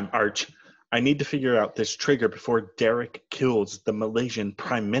right time, Arch. I need to figure out this trigger before Derek kills the Malaysian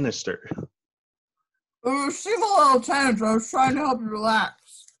Prime Minister. Seem a little tense. I was trying to help you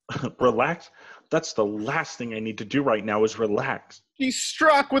relax. Relax? That's the last thing I need to do right now is relax. He's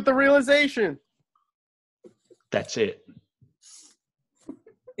struck with the realization. That's it.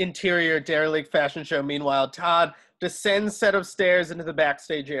 Interior derelict fashion show. Meanwhile, Todd descends set of stairs into the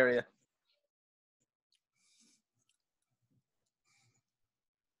backstage area.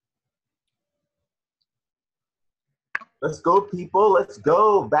 Let's go, people. Let's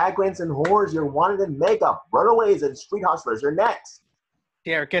go. Vagrants and whores, you're wanted in makeup. Runaways and street hustlers, you're next.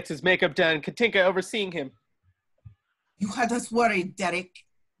 Derek gets his makeup done. Katinka overseeing him. You had us worried, Derek.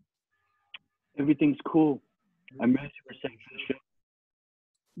 Everything's cool. I'm really super psyched for the show.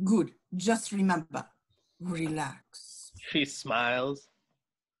 Good. Just remember, relax. She smiles.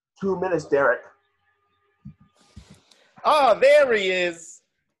 2 minutes, Derek. Oh, there he is.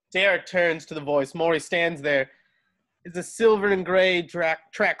 Derek turns to the voice. Maury stands there. It's a silver and gray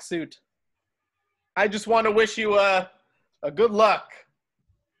tracksuit. I just want to wish you a good luck.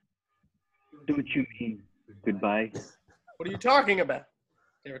 Do what you mean. Goodbye. What are you talking about?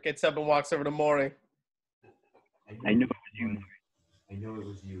 Derek gets up and walks over to Maury. I know it was you, Maury. I know it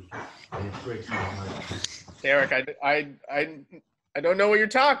was you, and it breaks my heart. Derek, I don't know what you're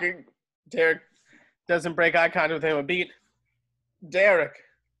talking. Derek doesn't break eye contact with him a beat. Derek,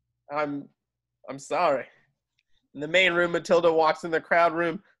 I'm sorry. In the main room, Matilda walks in the crowd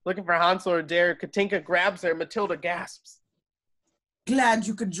room looking for Hansel or Derek. Katinka grabs her. Matilda gasps. Glad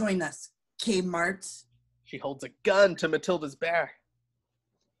you could join us, Kmart. She holds a gun to Matilda's back.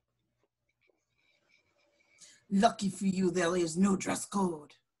 Lucky for you, there is no dress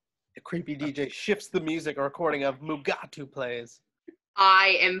code. The creepy DJ shifts the music. A recording of Mugatu plays.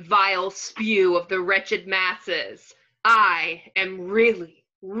 I am vile spew of the wretched masses. I am really,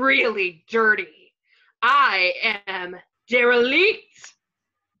 really dirty. I am derelict.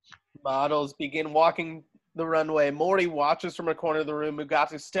 Models begin walking the runway. Maury watches from a corner of the room.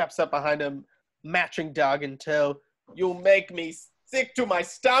 Mugatu steps up behind him, matching dog in tow. You'll make me sick to my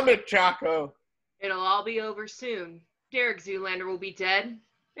stomach, Chaco. It'll all be over soon. Derek Zoolander will be dead,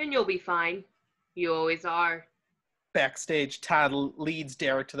 and you'll be fine. You always are. Backstage, Todd leads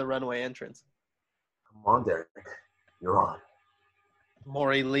Derek to the runway entrance. Come on, Derek. You're on.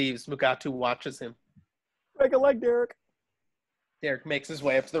 Maury leaves. Mugatu watches him. Break a leg, Derek. Derek makes his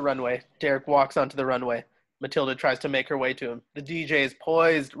way up to the runway. Derek walks onto the runway. Matilda tries to make her way to him. The DJ is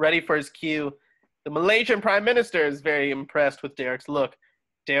poised, ready for his cue. The Malaysian Prime Minister is very impressed with Derek's look.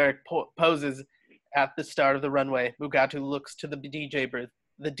 Derek poses at the start of the runway. Mugatu looks to the DJ booth.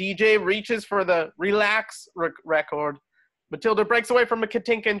 The DJ reaches for the relax record. Matilda breaks away from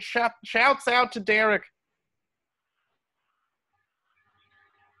Katinka and shouts out to Derek.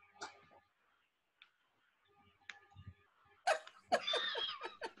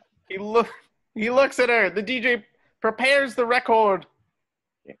 He looks at her. The DJ prepares the record.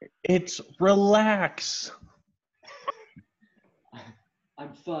 It's relax.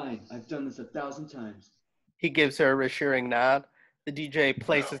 I'm fine. I've done this 1,000 times. He gives her a reassuring nod. The DJ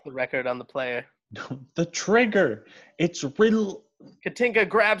places the record on the player. The trigger. It's real. Katinka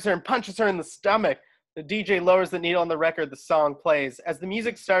grabs her and punches her in the stomach. The DJ lowers the needle on the record. The song plays. As the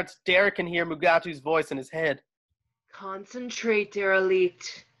music starts, Derek can hear Mugatu's voice in his head. Concentrate,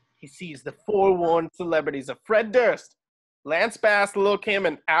 derelict. He sees the forewarned celebrities of Fred Durst, Lance Bass, Lil Kim,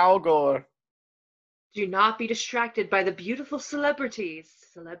 and Al Gore. Do not be distracted by the beautiful celebrities.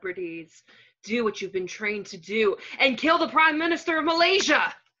 Celebrities, do what you've been trained to do and kill the Prime Minister of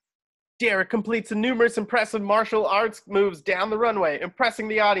Malaysia. Derek completes numerous impressive martial arts moves down the runway, impressing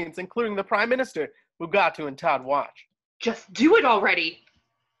the audience, including the Prime Minister. Mugatu and Todd watch. Just do it already.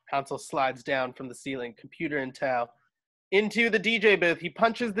 Hansel slides down from the ceiling, computer in tow. Into the DJ booth, he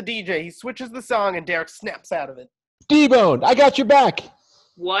punches the DJ, he switches the song, and Derek snaps out of it. D-Bone, I got your back.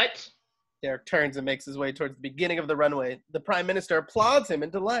 What? Derek turns and makes his way towards the beginning of the runway. The Prime Minister applauds him in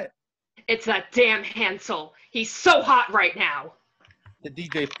delight. It's that damn Hansel. He's so hot right now. The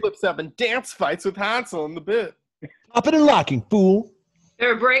DJ flips up and dance fights with Hansel in the booth. Popping and locking, fool.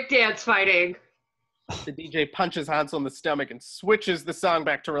 They're breakdance fighting. The DJ punches Hansel in the stomach and switches the song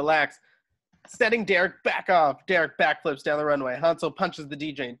back to relax, setting Derek back off. Derek backflips down the runway. Hansel punches the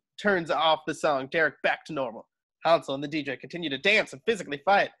DJ and turns off the song. Derek back to normal. Hansel and the DJ continue to dance and physically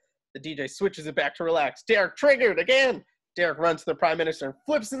fight. The DJ switches it back to relax. Derek triggered again. Derek runs to the Prime Minister and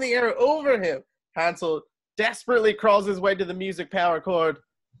flips in the air over him. Hansel desperately crawls his way to the music power cord.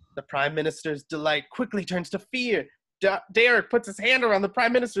 The Prime Minister's delight quickly turns to fear. Derek puts his hand around the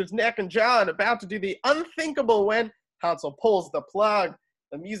Prime Minister's neck and jaw and about to do the unthinkable when Hansel pulls the plug.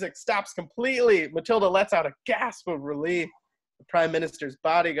 The music stops completely. Matilda lets out a gasp of relief. The Prime Minister's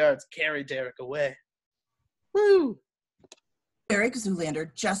bodyguards carry Derek away. Woo! Derek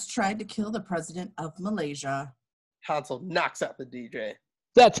Zoolander just tried to kill the president of Malaysia. Hansel knocks out the DJ.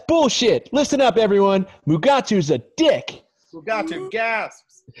 That's bullshit. Listen up, everyone. Mugatu's a dick. Mugatu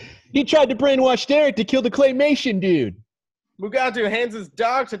gasps. He tried to brainwash Derek to kill the claymation dude. Mugatu hands his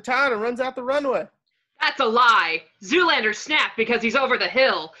dog to Todd and runs out the runway. That's a lie. Zoolander snapped because he's over the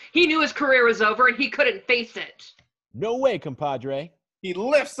hill. He knew his career was over and he couldn't face it. No way, compadre. He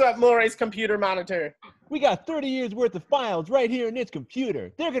lifts up Morey's computer monitor. We got 30 years worth of files right here in its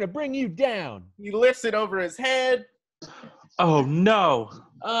computer. They're going to bring you down. He lifts it over his head. Oh, no.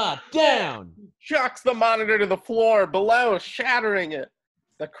 Down. Chucks the monitor to the floor below, shattering it.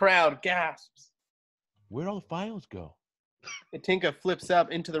 The crowd gasps. Where'd all the files go? Katinka flips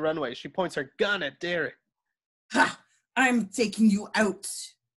up into the runway. She points her gun at Derek. Ha! I'm taking you out.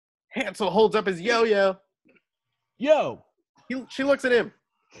 Hansel holds up his yo-yo. Yo. She looks at him.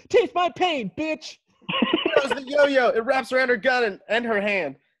 Taste my pain, bitch. Throws the yo-yo. It wraps around her gun and her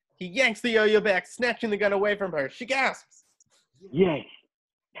hand. He yanks the yo-yo back, snatching the gun away from her. She gasps. Yes.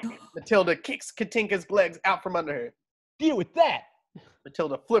 Matilda kicks Katinka's legs out from under her. Deal with that.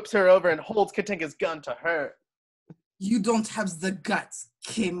 Matilda flips her over and holds Katinka's gun to her. You don't have the guts,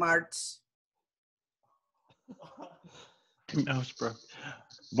 Kmart. Mouse, bro.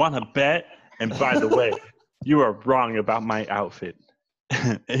 Wanna bet? And by the way, you are wrong about my outfit.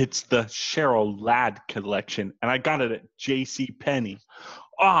 It's the Cheryl Ladd collection, and I got it at JCPenney.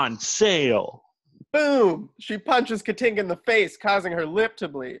 On sale. Boom! She punches Katinka in the face, causing her lip to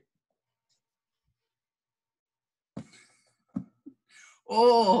bleed.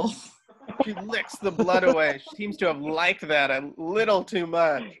 Oh. She licks the blood away. She seems to have liked that a little too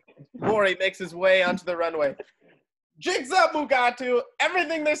much. Morey makes his way onto the runway. Jigs up, Mugatu!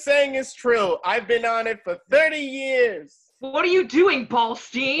 Everything they're saying is true. I've been on it for 30 years. What are you doing,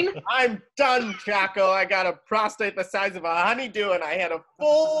 Ballstein? I'm done, Chaco. I got a prostate the size of a honeydew, and I had a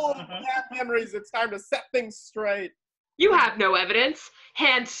full of bad memories. It's time to set things straight. You have no evidence.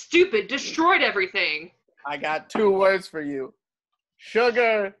 Hand stupid destroyed everything. I got 2 words for you.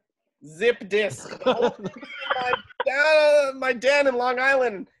 Sugar, zip disk. My den in Long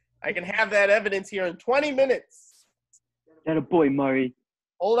Island. I can have that evidence here in 20 minutes. That a boy, Murray.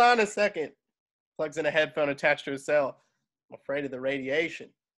 Hold on a second. Plugs in a headphone attached to his cell. I'm afraid of the radiation.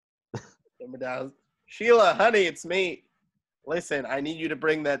 Sheila, honey, it's me. Listen, I need you to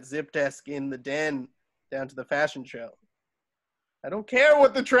bring that zip desk in the den down to the fashion show. I don't care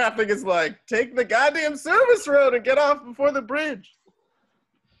what the traffic is like. Take the goddamn service road and get off before the bridge.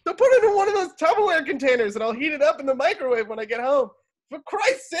 So put it in one of those Tupperware containers and I'll heat it up in the microwave when I get home. For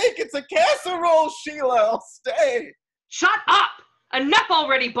Christ's sake, it's a casserole, Sheila. I'll stay. Shut up! Enough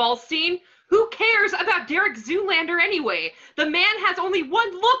already, Ballstein. Who cares about Derek Zoolander anyway? The man has only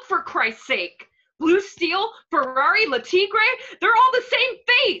one look, for Christ's sake. Blue Steel, Ferrari, Le Tigre, they're all the same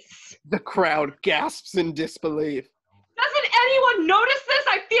face. The crowd gasps in disbelief. Doesn't anyone notice this?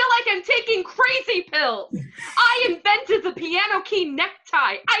 I feel like I'm taking crazy pills. I invented the piano key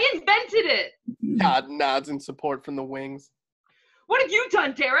necktie. I invented it. Todd nods in support from the wings. What have you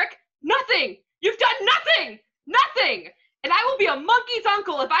done, Derek? Nothing. You've done nothing. Nothing. And I will be a monkey's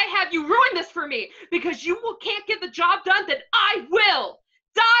uncle if I have you ruin this for me, because you can't get the job done, then I will.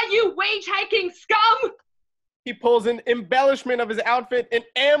 Die, you wage-hiking scum! He pulls an embellishment of his outfit, an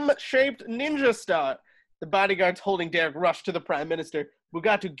M-shaped ninja star. The bodyguards holding Derek rush to the Prime Minister.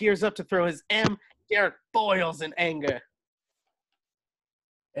 Mugatu gears up to throw his M. Derek boils in anger.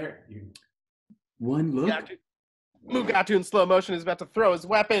 Eric, one look? Mugatu in slow motion is about to throw his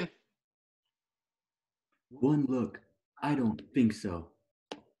weapon. One look. I don't think so.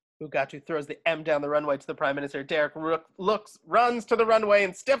 Mugatu throws the M down the runway to the Prime Minister. Derek runs to the runway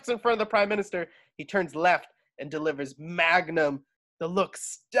and steps in front of the Prime Minister. He turns left and delivers Magnum. The look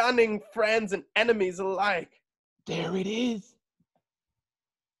stunning friends and enemies alike. There it is.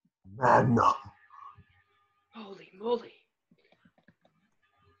 Magnum. Holy moly.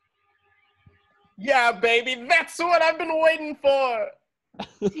 Yeah, baby, that's what I've been waiting for.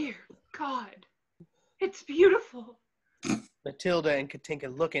 Dear God, it's beautiful. Matilda and Katinka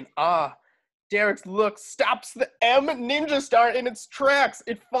look in awe. Derek's look stops the M ninja star in its tracks.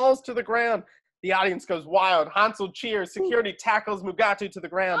 It falls to the ground. The audience goes wild. Hansel cheers. Security tackles Mugatu to the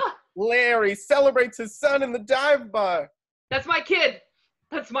ground. Larry celebrates his son in the dive bar. That's my kid.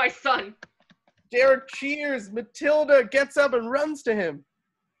 That's my son. Derek cheers. Matilda gets up and runs to him.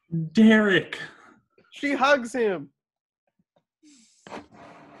 Derek. She hugs him.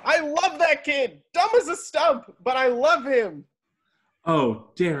 I love that kid. Dumb as a stump, but I love him.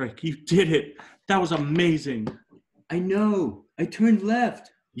 Oh, Derek, you did it. That was amazing. I know. I turned left.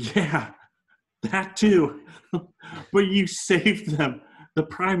 Yeah. That too. But you saved them. The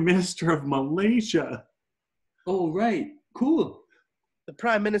Prime Minister of Malaysia. Oh, right. Cool. The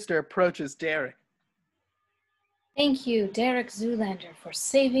Prime Minister approaches Derek. Thank you, Derek Zoolander, for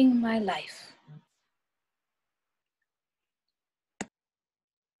saving my life.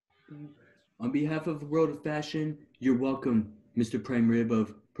 On behalf of the world of fashion, you're welcome, Mr. Prime Rib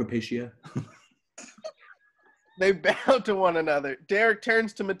of Propecia. They bow to one another. Derek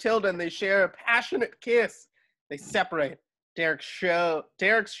turns to Matilda and they share a passionate kiss. They separate. Derek's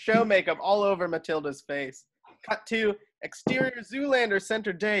show makeup all over Matilda's face. Cut to exterior Zoolander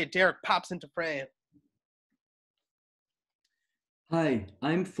center day. Derek pops into frame. Hi,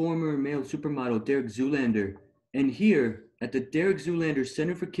 I'm former male supermodel Derek Zoolander, and here at the Derek Zoolander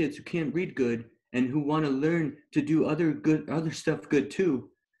Center for Kids Who Can't Read Good and who want to learn to do other stuff good too,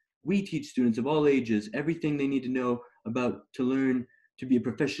 we teach students of all ages everything they need to know about to learn to be a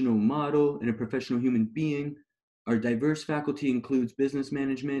professional model and a professional human being. Our diverse faculty includes business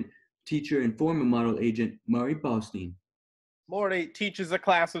management, teacher, and former model agent Mari Balstein. Morty teaches a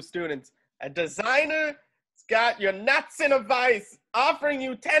class of students. A designer's got your nuts in a vice, offering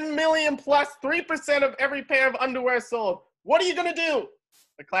you 10 million plus 3% of every pair of underwear sold. What are you gonna do?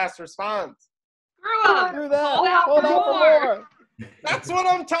 The class responds. Screw up. Do that. Hold out Hold for out for more. more. That's what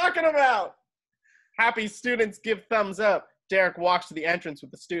I'm talking about. Happy students give thumbs up. Derek walks to the entrance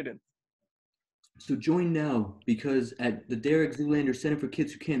with the students. So join now, because at the Derek Zoolander Center for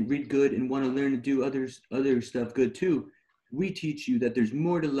Kids Who Can't Read Good and want to learn to do other stuff good too, we teach you that there's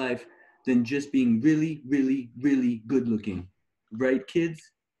more to life than just being really, really, really good looking. Right, kids?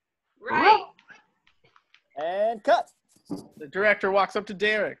 Right. And cut. The director walks up to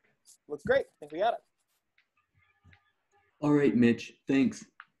Derek. Looks great. I think we got it. All right, Mitch, thanks.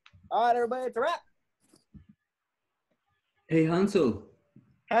 All right, everybody, it's a wrap. Hey, Hansel.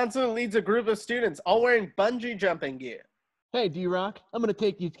 Hansel leads a group of students, all wearing bungee jumping gear. Hey, D-Rock, I'm going to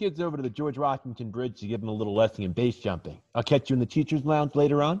take these kids over to the George Washington Bridge to give them a little lesson in base jumping. I'll catch you in the teacher's lounge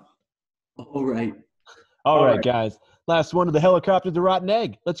later on. All right. All right, guys. Last one of the helicopter to rotten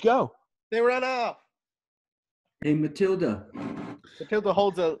egg. Let's go. They run off. Hey, Matilda. Matilda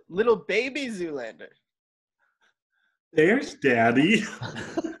holds a little baby Zoolander. There's Daddy.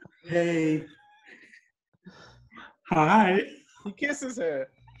 Hey. Hi. He kisses her.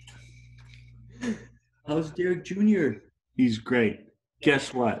 How's Derek Jr.? He's great.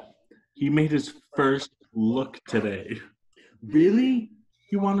 Guess what? He made his first look today. Really?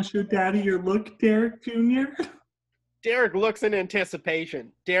 You want to show Daddy your look, Derek Jr.? Derek looks in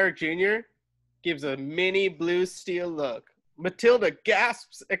anticipation. Derek Jr. gives a mini blue steel look. Matilda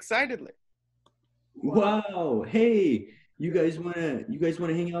gasps excitedly. Wow. Hey, you guys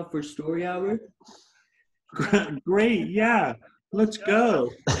wanna hang out for story hour? Great, yeah. Let's go.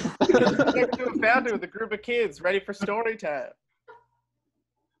 Next to a fountain with a group of kids ready for story time.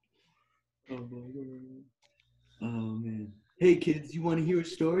 Oh man. Hey kids, you want to hear a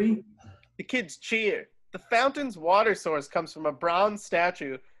story? The kids cheer. The fountain's water source comes from a bronze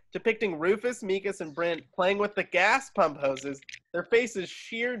statue depicting Rufus, Mikas, and Brint playing with the gas pump hoses, their faces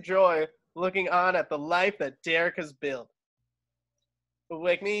sheer joy looking on at the life that Derek has built.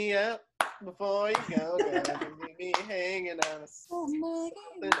 Wake me up before you go, leave me hanging on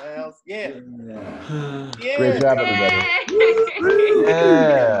something else. Yeah. Yeah. Great job, everybody.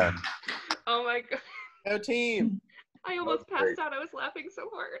 Yeah. Oh my god. Go team. I almost passed out. I was laughing so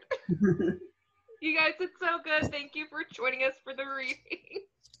hard. You guys, it's so good. Thank you for joining us for the reading.